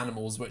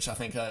animals which I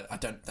think are,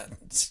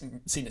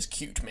 seen as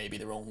cute, maybe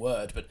the wrong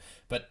word,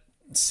 but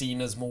seen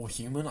as more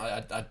human.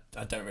 I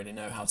don't really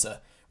know how to.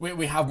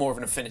 We have more of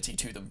an affinity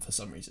to them for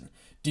some reason.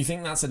 Do you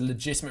think that's a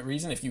legitimate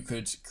reason? If you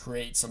could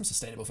create some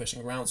sustainable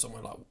fishing around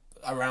somewhere like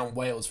around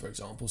Wales, for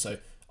example, so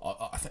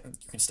I think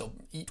you can still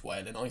eat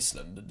whale in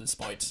Iceland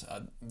despite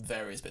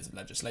various bits of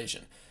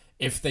legislation.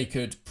 If they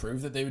could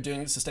prove that they were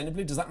doing it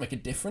sustainably, does that make a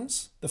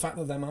difference? The fact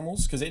that they're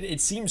mammals, because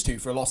it seems to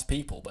for a lot of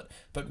people,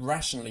 but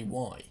rationally,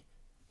 why?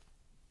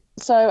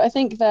 So I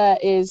think there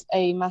is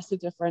a massive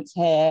difference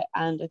here,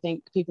 and I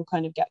think people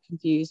kind of get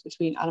confused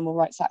between animal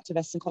rights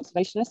activists and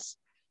conservationists.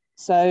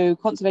 So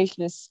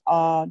conservationists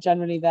are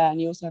generally there, and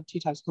you also have two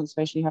types of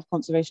conservation. You have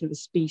conservation of a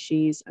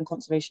species and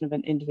conservation of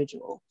an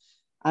individual.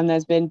 And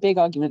there's been big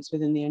arguments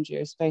within the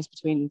NGO space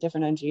between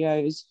different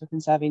NGOs for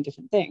conserving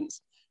different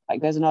things.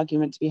 Like there's an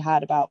argument to be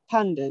had about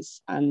pandas,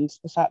 and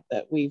the fact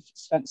that we've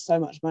spent so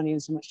much money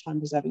and so much time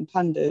preserving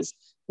pandas,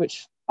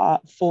 which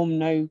form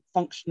no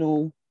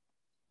functional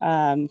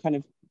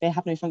they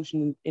have no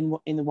function in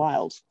the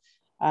wild.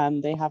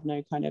 They have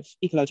no kind of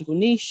ecological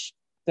niche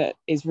that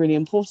is really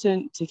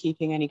important to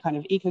keeping any kind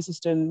of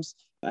ecosystems.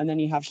 And then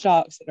you have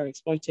sharks that are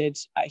exploited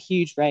at a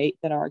huge rate,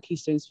 that are a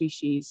keystone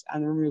species,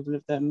 and the removal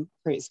of them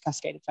creates a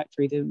cascade effect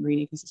through the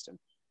marine ecosystem.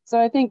 So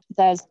I think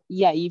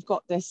you've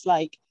got this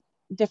like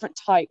different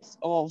types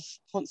of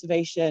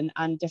conservation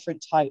and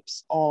different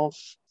types of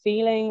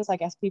feelings, I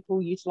guess,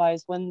 people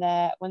utilize when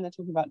they're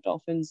talking about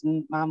dolphins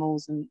and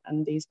mammals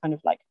and these kind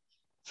of like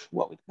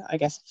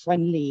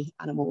friendly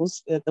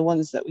animals, the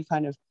ones that we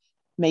kind of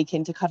make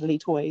into cuddly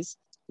toys.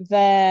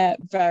 They're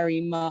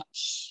very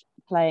much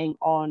playing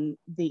on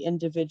the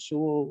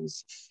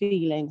individual's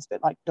feelings,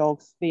 but like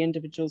dogs, the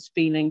individual's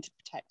feeling to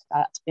protect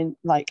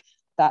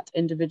that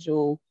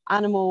individual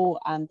animal,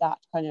 and that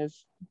kind of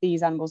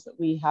these animals that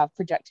we have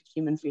projected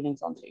human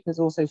feelings onto, because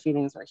also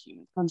feelings are a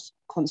human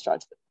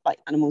construct. Like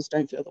animals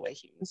don't feel the way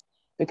humans,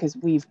 because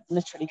we've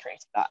literally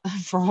created that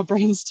for our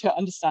brains to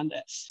understand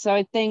it. So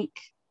I think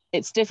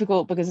it's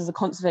difficult, because as a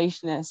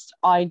conservationist,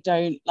 I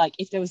don't like,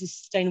 if there was a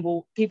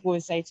sustainable, people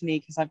would say to me,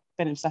 because I've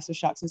been obsessed with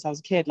sharks since I was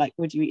a kid, like,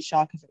 would you eat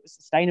shark if it was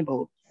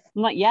sustainable?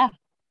 I'm like, yeah,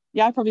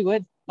 I probably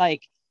would.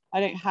 Like, I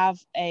don't have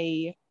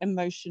a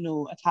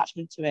emotional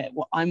attachment to it.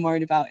 What I'm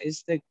worried about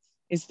is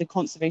the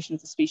conservation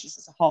of the species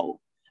as a whole,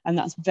 and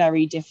that's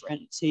very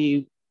different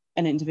to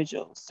an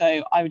individual.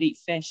 So I would eat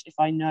fish if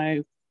I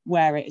know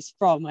where it is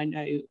from, I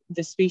know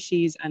the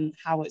species and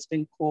how it's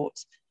been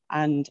caught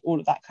and all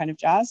of that kind of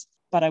jazz.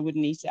 But I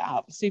wouldn't eat it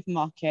out of a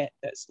supermarket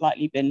that's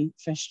likely been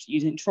fished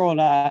using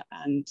trawler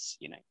and,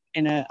 you know,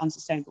 in an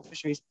unsustainable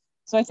fisheries.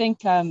 So I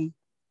think,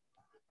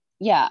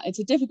 yeah, it's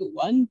a difficult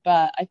one,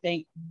 but I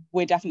think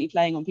we're definitely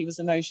playing on people's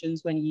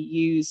emotions when you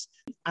use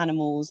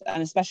animals,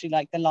 and especially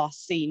like the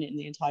last scene in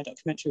the entire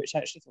documentary, which I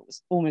actually thought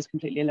was almost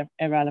completely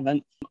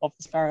irrelevant, of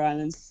the Faroe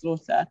Islands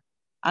slaughter.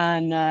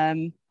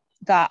 And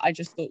that I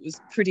just thought was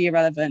pretty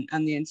irrelevant.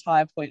 And the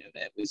entire point of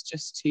it was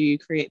just to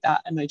create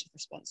that emotive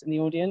response in the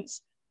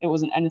audience. It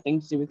wasn't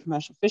anything to do with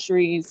commercial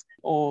fisheries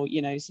or,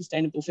 you know,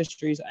 sustainable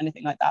fisheries or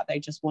anything like that. They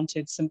just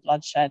wanted some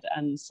bloodshed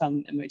and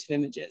some emotive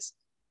images.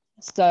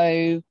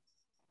 So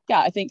yeah,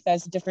 I think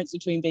there's a difference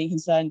between being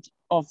concerned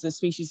of the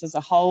species as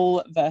a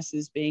whole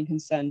versus being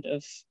concerned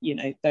of, you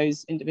know,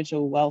 those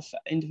individuals'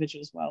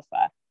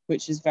 welfare,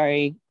 which is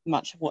very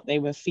much what they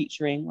were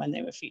featuring when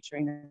they were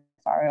featuring the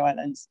Faroe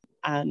Islands.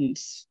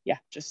 And yeah,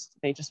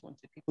 they just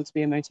wanted people to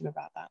be emotive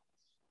about that.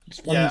 It's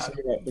funny you say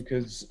that,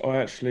 because I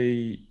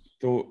actually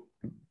thought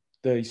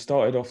they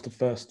started off the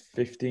first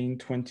 15,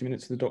 20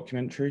 minutes of the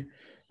documentary,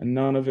 and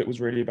none of it was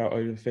really about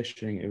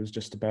overfishing. It was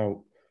just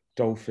about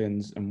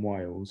dolphins and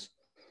whales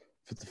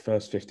for the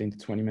first 15 to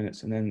 20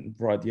 minutes. And then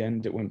right at the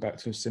end, it went back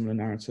to a similar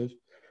narrative.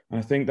 And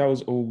I think that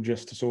was all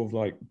just to sort of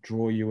like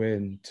draw you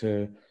in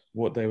to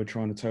what they were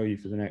trying to tell you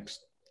for the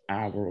next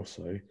hour or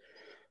so.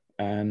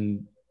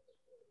 And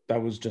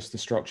that was just the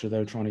structure they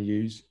were trying to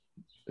use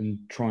and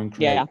try and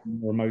create a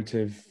more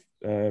emotive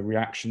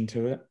reaction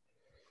to it.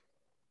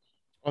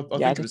 I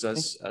think it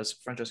was, as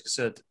Francesca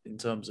said, in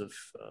terms of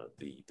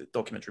the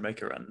documentary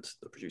maker and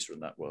the producer in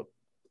that were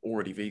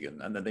already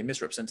vegan, and then they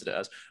misrepresented it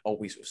as, oh,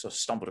 we sort of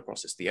stumbled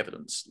across this, the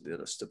evidence led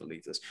us to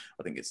believe this.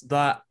 I think it's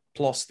that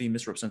plus the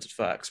misrepresented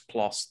facts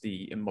plus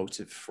the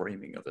emotive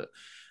framing of it.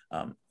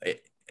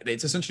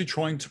 It's essentially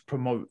trying to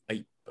promote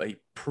a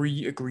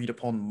pre-agreed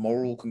upon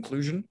moral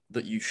conclusion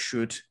that you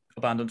should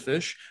abandon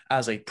fish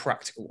as a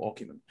practical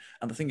argument.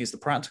 And the thing is, the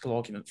practical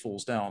argument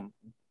falls down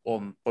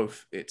on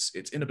both its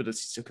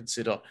inability to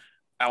consider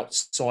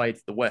outside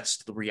the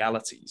West the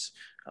realities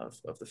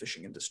of the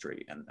fishing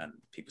industry and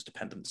people's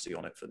dependency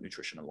on it for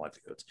nutrition and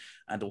livelihoods.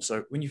 And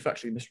also, when you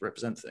factually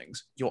misrepresent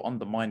things, you're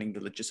undermining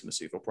the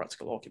legitimacy of your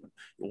practical argument.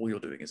 All you're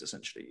doing is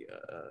essentially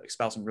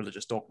espousing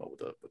religious dogma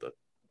with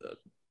a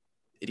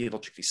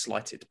ideologically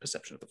slighted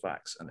perception of the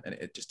facts, and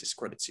it just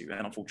discredits you.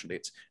 And unfortunately,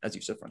 it's, as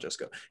you said,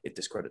 Francesca, it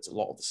discredits a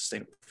lot of the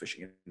sustainable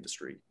fishing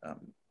industry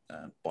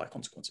by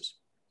consequences.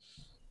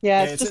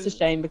 Yeah, it's just a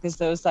shame, because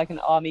there was like an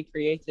army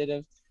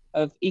created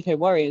of eco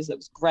warriors that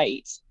was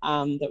great,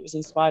 that was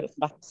inspired off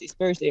the back of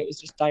Seaspiracy. It was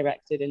just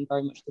directed in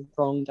very much the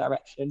wrong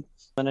direction.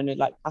 And I know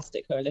like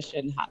Plastic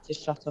Coalition had to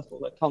shut off all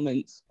the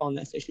comments on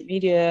their social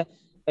media.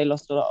 They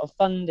lost a lot of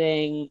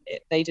funding.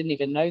 They didn't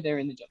even know they were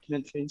in the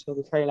documentary until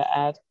the trailer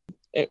aired.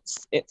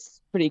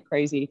 It's pretty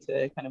crazy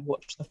to kind of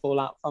watch the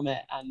fallout from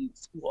it and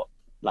what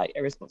like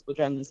irresponsible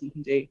journalism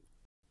can do.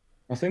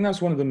 I think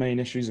that's one of the main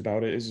issues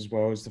about it is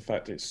the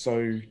fact it's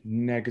so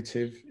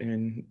negative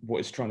in what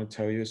it's trying to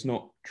tell you. It's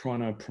not trying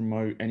to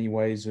promote any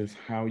ways of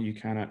how you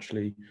can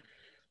actually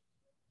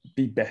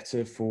be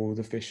better for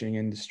the fishing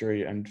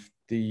industry and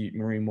the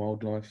marine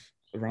wildlife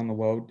around the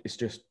world. It's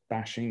just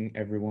bashing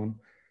everyone,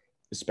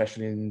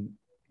 especially in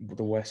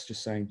the West,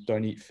 just saying,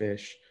 don't eat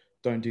fish,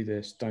 don't do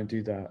this, don't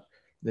do that.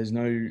 There's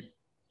no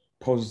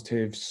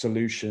positive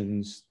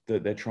solutions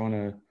that they're trying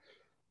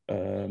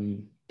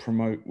to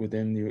promote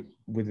within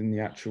the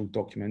actual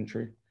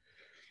documentary.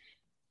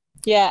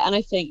 Yeah, and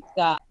I think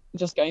that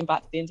just going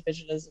back to the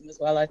individualism as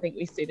well, I think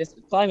we see this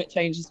with climate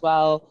change as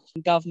well,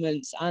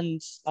 governments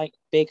and like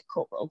big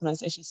corporate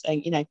organizations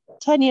saying, you know,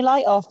 turn your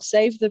light off,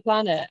 save the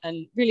planet.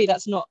 And really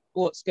that's not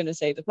what's going to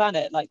save the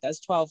planet. Like there's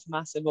 12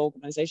 massive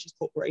organizations,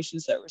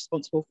 corporations that are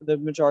responsible for the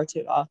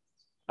majority of our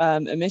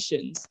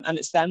emissions, and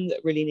it's them that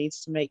really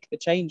needs to make the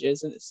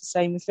changes. And it's the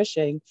same with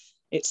fishing.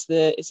 It's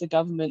the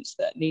governments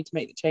that need to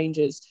make the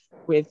changes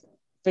with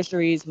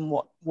fisheries and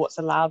what's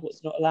allowed,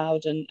 what's not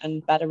allowed,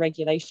 and better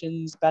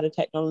regulations, better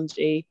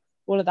technology,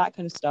 all of that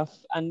kind of stuff.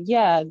 And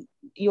yeah,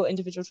 your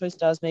individual choice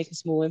does make a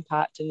small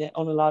impact, and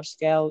on a large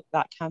scale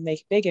that can make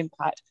a big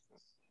impact.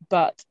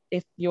 But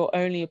if you're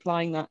only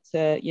applying that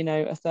to, you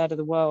know, a third of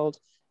the world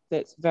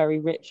that's very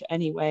rich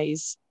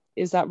anyways,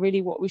 is that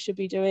really what we should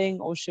be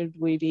doing? Or should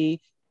we be,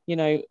 you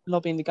know,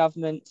 lobbying the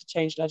government to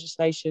change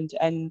legislation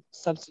to end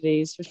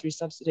subsidies, fishery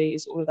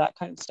subsidies, all of that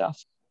kind of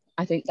stuff?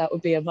 I think that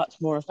would be a much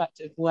more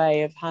effective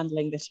way of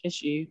handling this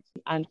issue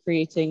and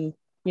creating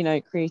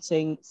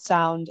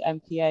sound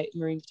MPA,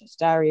 marine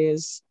protected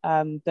areas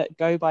that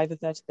go by the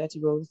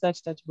 30-30 rule. The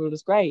 30-30 rule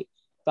is great,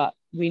 but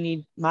we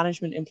need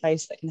management in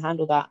place that can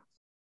handle that.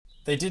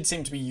 They did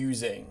seem to be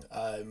using,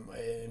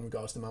 in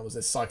regards to the mammals,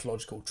 this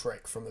psychological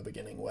trick from the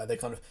beginning, where they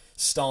kind of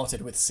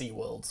started with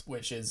SeaWorld,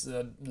 which has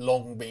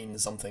long been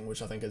something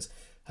which I think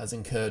has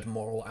incurred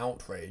moral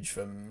outrage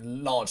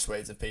from large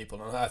swathes of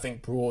people. And I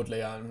think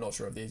broadly, I'm not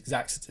sure of the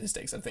exact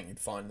statistics, I think you'd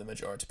find the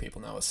majority of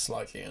people now are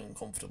slightly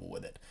uncomfortable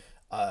with it.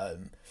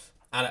 And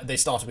they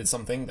started with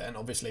something then,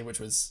 obviously, which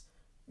was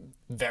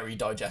very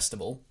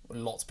digestible,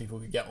 lots of people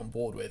could get on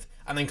board with,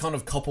 and then kind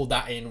of coupled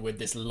that in with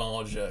this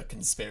larger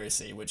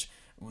conspiracy, which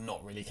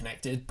not really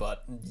connected,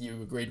 but you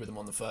agreed with them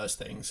on the first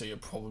thing, so you're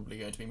probably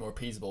going to be more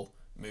appeasable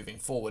moving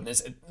forward. And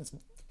it's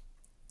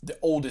the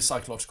oldest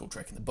psychological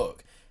trick in the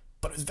book,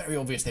 but it was very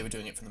obvious they were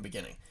doing it from the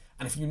beginning.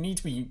 And if you need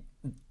to be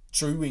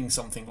doing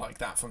something like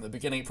that from the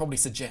beginning, it probably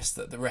suggests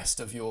that the rest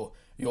of your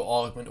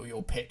argument or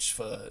your pitch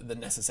for the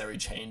necessary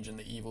change and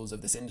the evils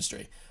of this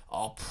industry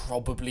are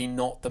probably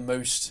not the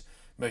most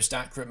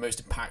accurate,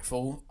 most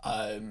impactful,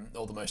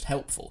 or the most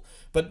helpful.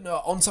 But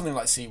on something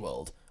like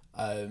SeaWorld,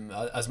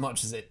 as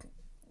much as it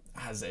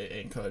has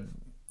incurred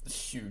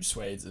huge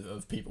swathes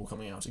of people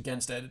coming out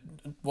against it,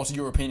 what are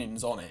your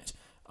opinions on it?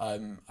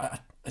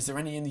 Is there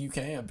any in the UK?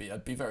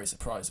 I'd be very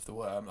surprised if there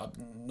were.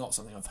 Not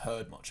something I've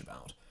heard much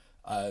about.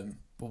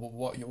 But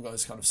what your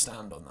guys kind of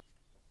stand on that?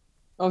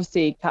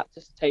 Obviously,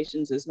 captive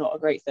cetaceans is not a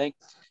great thing.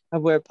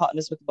 And we're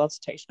partners with the World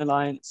Cetacean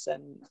Alliance,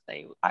 and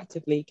they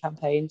actively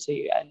campaign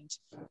to end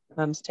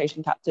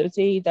cetacean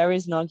captivity. There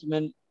is an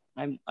argument.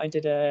 I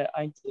did an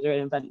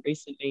event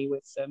recently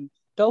with some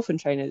dolphin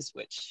trainers,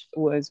 which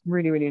was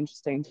really, really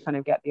interesting to kind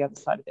of get the other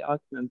side of the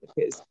argument,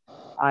 because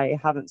I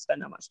haven't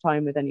spent that much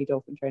time with any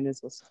dolphin trainers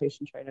or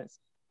cetacean trainers.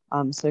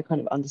 So kind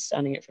of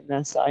understanding it from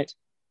their side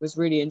was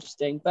really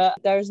interesting.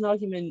 But there is an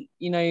argument,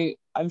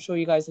 I'm sure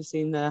you guys have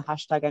seen the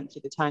hashtag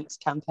Empty the Tanks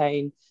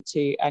campaign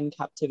to end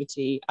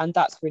captivity, and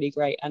that's really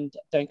great. And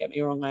don't get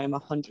me wrong, I am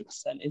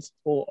 100% in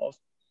support of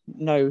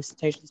no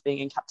cetaceans being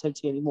in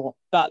captivity anymore.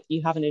 But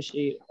you have an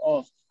issue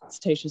of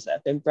cetaceans that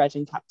have been bred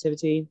in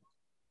captivity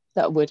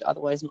that would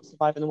otherwise not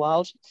survive in the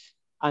wild.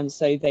 And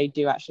so they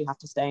do actually have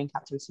to stay in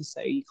captivity,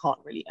 so you can't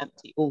really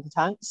empty all the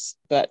tanks.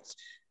 But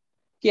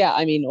yeah,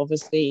 I mean,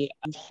 obviously,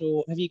 I'm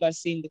sure, have you guys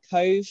seen The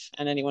Cove?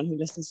 And anyone who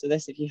listens to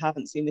this, if you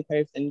haven't seen The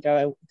Cove, then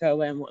go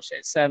away and watch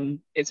it.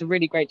 It's a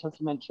really great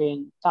documentary,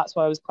 and that's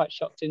why I was quite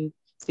shocked in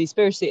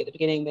Seaspiracy at the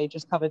beginning. They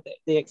just covered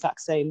the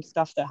exact same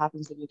stuff that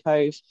happens in The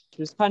Cove, which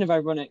was kind of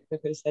ironic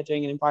because they're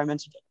doing an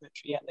environmental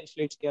documentary, yet they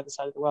flew to the other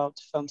side of the world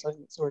to film something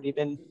that's already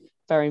been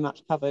very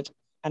much covered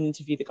and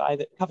interview the guy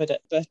that covered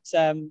it. But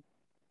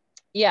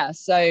yeah,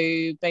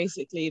 so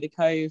basically The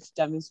Cove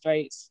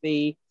demonstrates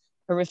the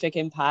horrific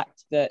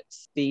impact that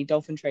the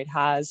dolphin trade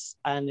has,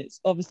 and it's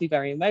obviously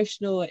very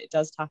emotional. It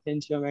does tap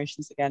into your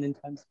emotions again in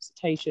terms of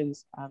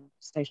cetaceans,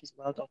 cetaceans,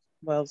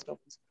 whales,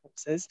 dolphins, and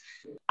porpoises,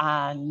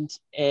 and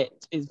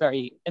it is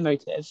very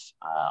emotive.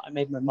 I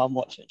made my mum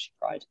watch it; she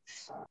cried.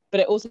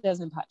 But it also has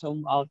an impact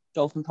on wild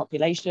dolphin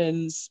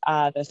populations.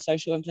 There's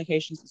social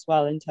implications as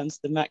well in terms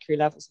of the mercury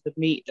levels of the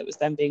meat that was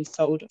then being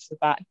sold off the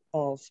back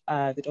of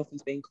the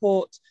dolphins being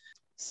caught.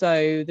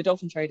 So the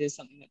dolphin trade is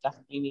something that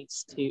definitely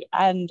needs to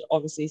end.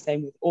 Obviously,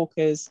 same with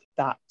orcas,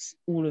 that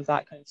all of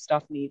that kind of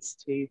stuff needs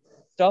to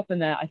stop.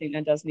 And I think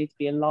there does need to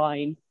be a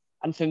line.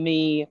 And for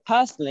me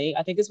personally,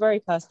 I think it's a very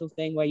personal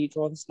thing where you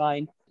draw this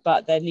line,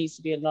 but there needs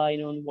to be a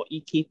line on what you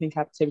keep in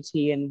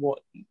captivity and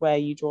where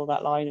you draw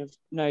that line of,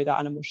 no, that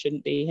animal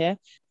shouldn't be here.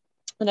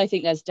 And I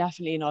think there's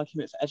definitely an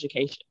argument for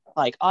education.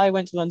 Like, I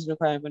went to London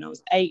Aquarium when I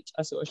was 8.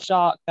 I saw a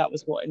shark. That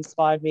was what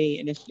inspired me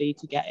initially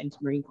to get into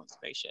marine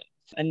conservation.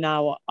 And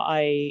now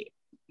I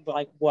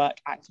work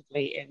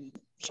actively in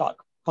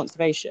shark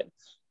conservation.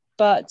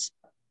 But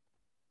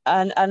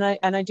and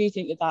I do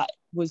think that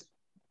was,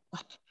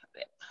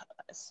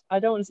 I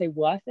don't want to say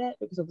worth it,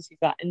 because obviously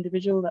that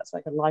individual, that's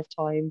like a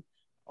lifetime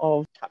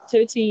of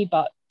captivity,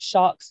 but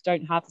sharks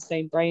don't have the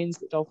same brains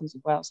that dolphins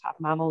and whales have.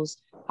 Mammals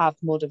have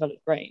more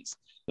developed brains.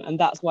 And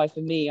that's why,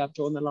 for me, I've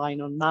drawn the line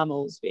on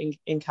mammals being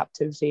in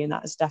captivity, and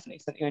that is definitely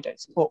something I don't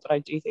support. But I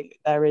do think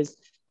that there is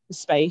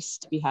space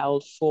to be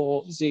held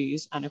for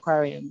zoos and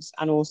aquariums.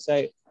 And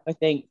also, I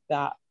think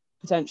that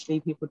potentially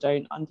people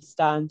don't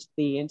understand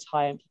the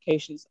entire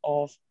implications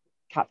of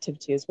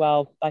captivity as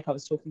well. Like, I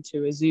was talking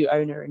to a zoo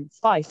owner in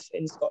Fife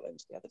in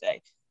Scotland the other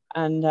day,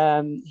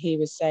 and he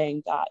was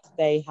saying that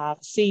they have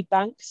a seed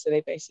bank. So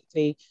they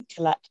basically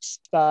collect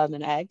sperm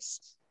and eggs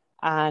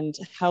and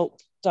help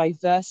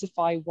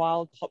diversify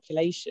wild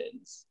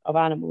populations of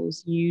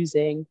animals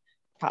using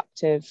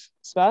captive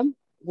sperm,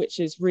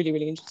 which is really,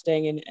 really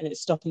interesting. And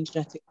it's stopping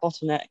genetic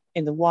bottleneck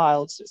in the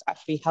wild. So it's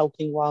actually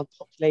helping wild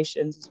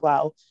populations as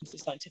well. So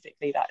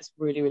scientifically, that is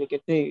really, really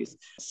good news.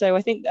 So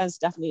I think there's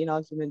definitely an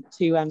argument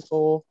to and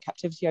for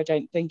captivity. I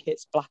don't think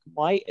it's black and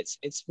white.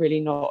 It's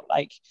really not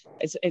like,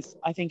 it's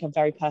I think a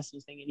very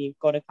personal thing, and you've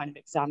got to kind of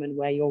examine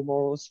where your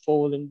morals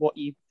fall and what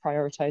you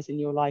prioritize in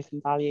your life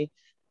and value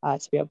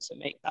to be able to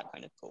make that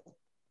kind of call.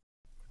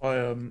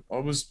 I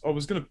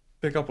was going to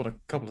pick up on a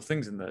couple of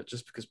things in there,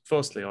 just because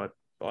firstly I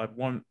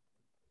want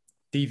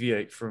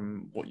deviate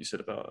from what you said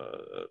about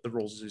the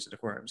roles of zoos and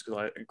aquariums, because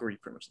I agree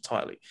pretty much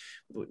entirely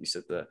with what you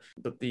said there.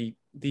 But the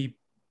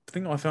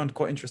thing I found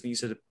quite interesting you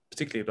said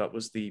particularly about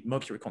was the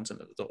mercury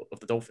content of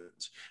the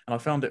dolphins, and I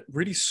found it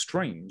really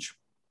strange.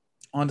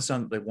 I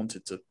understand that they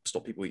wanted to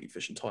stop people eating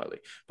fish entirely,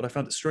 but I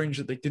found it strange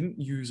that they didn't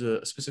use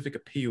a specific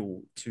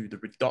appeal to the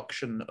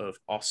reduction of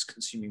us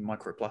consuming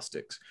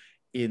microplastics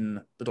in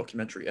the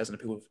documentary as an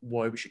appeal of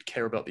why we should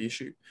care about the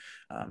issue.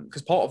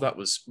 Because part of that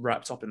was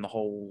wrapped up in the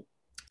whole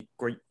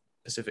Great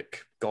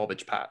Pacific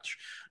garbage patch.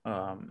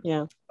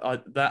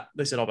 That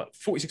they said about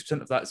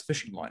 46% of that is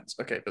fishing lines.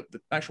 Okay, but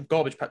the actual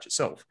garbage patch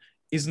itself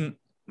isn't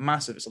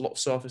massive. It's a lot of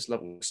surface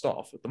level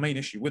stuff. The main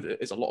issue with it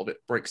is a lot of it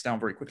breaks down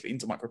very quickly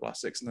into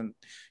microplastics and then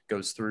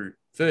goes through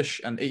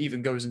fish. And it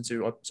even goes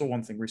into, I saw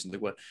one thing recently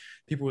where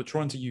people were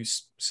trying to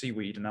use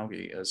seaweed and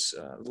algae as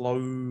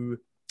low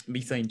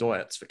methane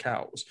diets for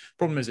cows.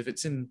 Problem is, if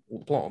it's in all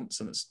the plants,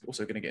 and it's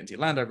also going to get into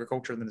land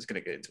agriculture, and then it's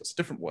going to get into us a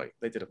different way.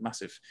 They did a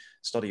massive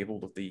study of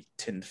all of the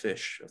tinned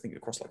fish, I think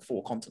across like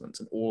 4 continents,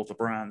 and all of the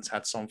brands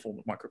had some form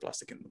of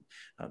microplastic in them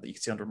that you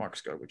can see under a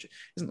microscope, which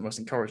isn't the most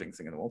encouraging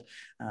thing in the world.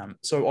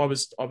 So I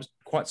was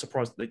quite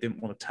surprised that they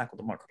didn't want to tackle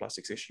the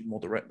microplastics issue more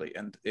directly.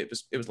 And it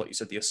was like you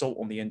said, the assault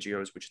on the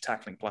NGOs which are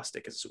tackling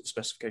plastic is a sort of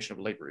specification of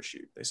a labor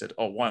issue. They said,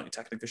 oh, why aren't you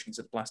tackling fishing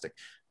instead of plastic?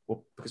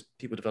 Well, because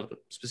people develop a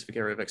specific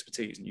area of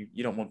expertise, and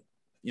you don't want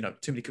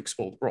too many cooks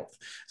spoil the broth,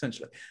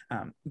 essentially.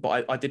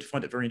 But I did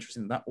find it very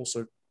interesting that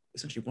also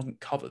essentially wasn't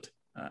covered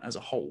as a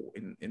whole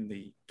in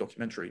the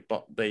documentary,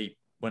 but they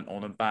went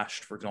on and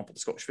bashed, for example, the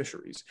Scottish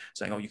fisheries,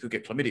 saying, oh, you could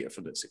get chlamydia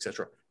from this,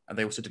 etc. And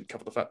they also didn't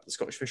cover the fact that the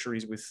Scottish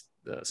fisheries with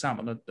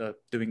salmon are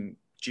doing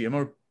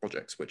GMO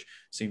projects, which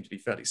seem to be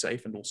fairly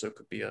safe and also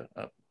could be a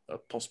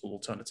possible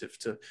alternative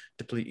to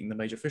depleting the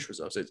major fish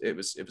reserves. It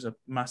was a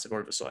massive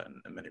oversight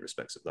in many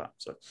respects of that.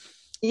 So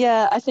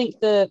yeah, I think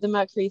the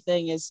mercury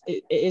thing is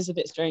it is a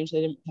bit strange they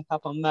didn't pick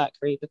up on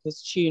mercury,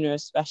 because tuna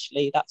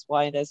especially, that's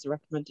why there's the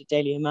recommended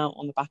daily amount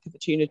on the back of the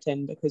tuna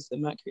tin, because the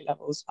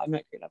high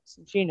mercury levels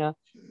in tuna,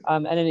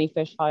 and any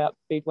fish high up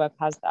the food web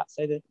has that.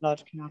 So the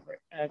large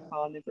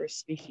carnivorous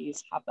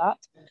species have that,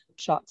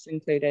 sharks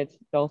included,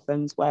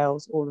 dolphins,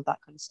 whales, all of that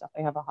kind of stuff.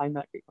 They have a high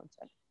mercury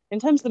content. In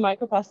terms of the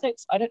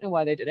microplastics, I don't know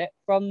why they did it.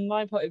 From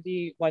my point of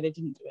view, why they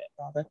didn't do it,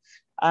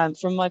 rather.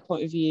 From my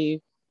point of view,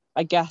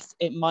 I guess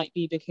it might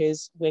be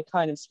because we're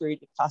kind of screwed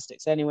with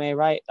plastics anyway,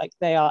 right? Like,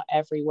 they are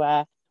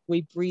everywhere.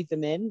 We breathe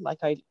them in. Like,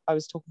 I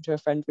was talking to a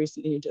friend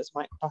recently who does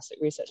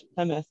microplastic research at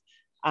Plymouth,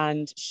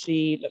 and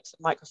she looks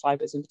at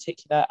microfibers in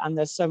particular, and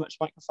there's so much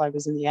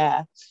microfibers in the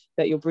air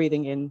that you're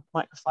breathing in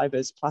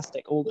microfibers,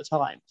 plastic all the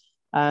time.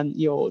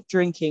 You're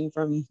drinking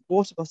from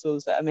water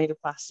bottles that are made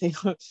of plastic.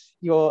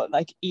 You're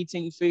like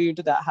eating food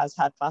that has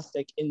had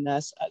plastic in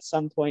there at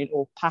some point,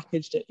 or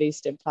packaged at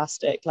least in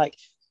plastic. Like,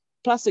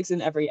 plastic's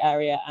in every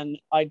area, and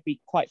I'd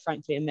be quite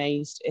frankly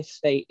amazed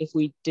if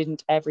we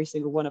didn't, every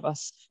single one of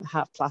us,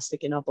 have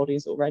plastic in our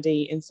bodies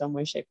already in some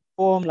way, shape,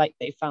 or form. Like,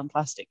 they found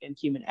plastic in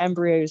human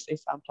embryos, they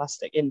found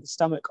plastic in the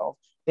stomach of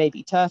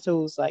baby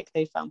turtles, like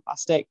they found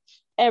plastic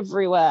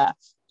everywhere.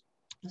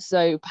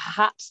 So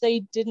perhaps they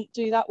didn't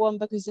do that one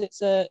because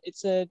it's a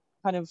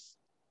kind of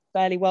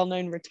fairly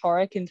well-known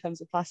rhetoric in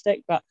terms of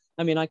plastic. But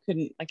I mean, I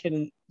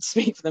couldn't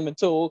speak for them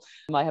at all.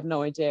 I have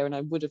no idea, and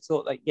I would have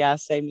thought, like, yeah,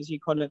 same as you,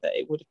 Connor, that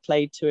it would have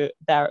played to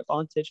their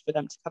advantage for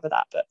them to cover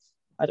that. But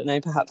I don't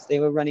know, perhaps they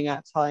were running out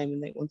of time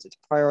and they wanted to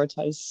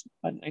prioritize,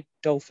 I don't know,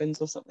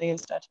 dolphins or something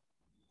instead.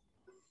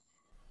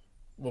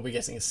 We'll be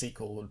getting a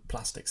sequel with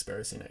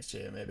Seaspiracy next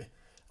year, maybe.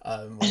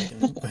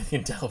 We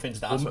can delve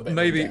into that. Well,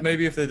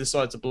 maybe if they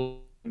decide to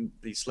blame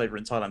the slavery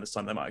in Thailand this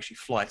time, they might actually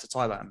fly to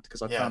Thailand,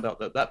 because I found out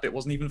that bit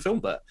wasn't even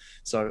filmed there.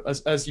 So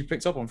as you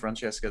picked up on,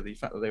 Francesca, the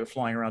fact that they were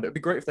flying around, it'd be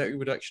great if they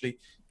would actually,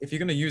 if you're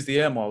going to use the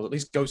air miles, at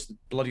least go to the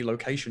bloody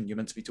location you're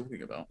meant to be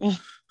talking about.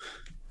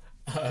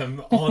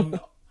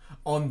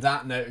 On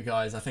that note,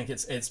 guys, I think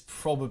it's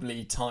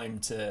probably time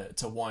to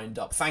wind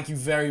up. Thank you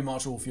very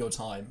much all for your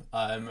time,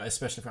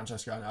 especially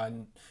Francesca.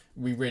 And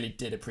we really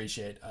did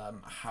appreciate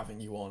having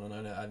you on.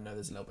 And I know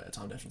there's a little bit of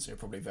time difference, so you're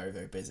probably very,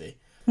 very busy.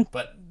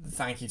 But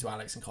thank you to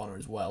Alex and Connor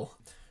as well.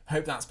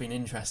 Hope that's been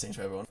interesting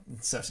to everyone.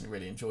 Certainly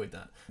really enjoyed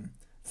that.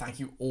 Thank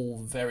you all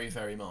very,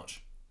 very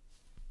much.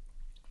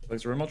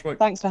 Thanks very much, Mike.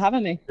 Thanks for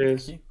having me.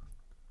 Cheers. Thank you.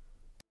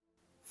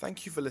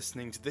 Thank you for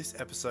listening to this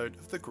episode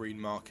of The Green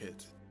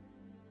Market.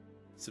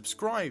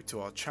 Subscribe to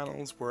our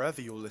channels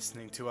wherever you're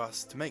listening to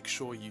us to make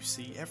sure you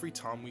see every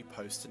time we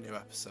post a new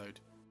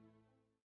episode.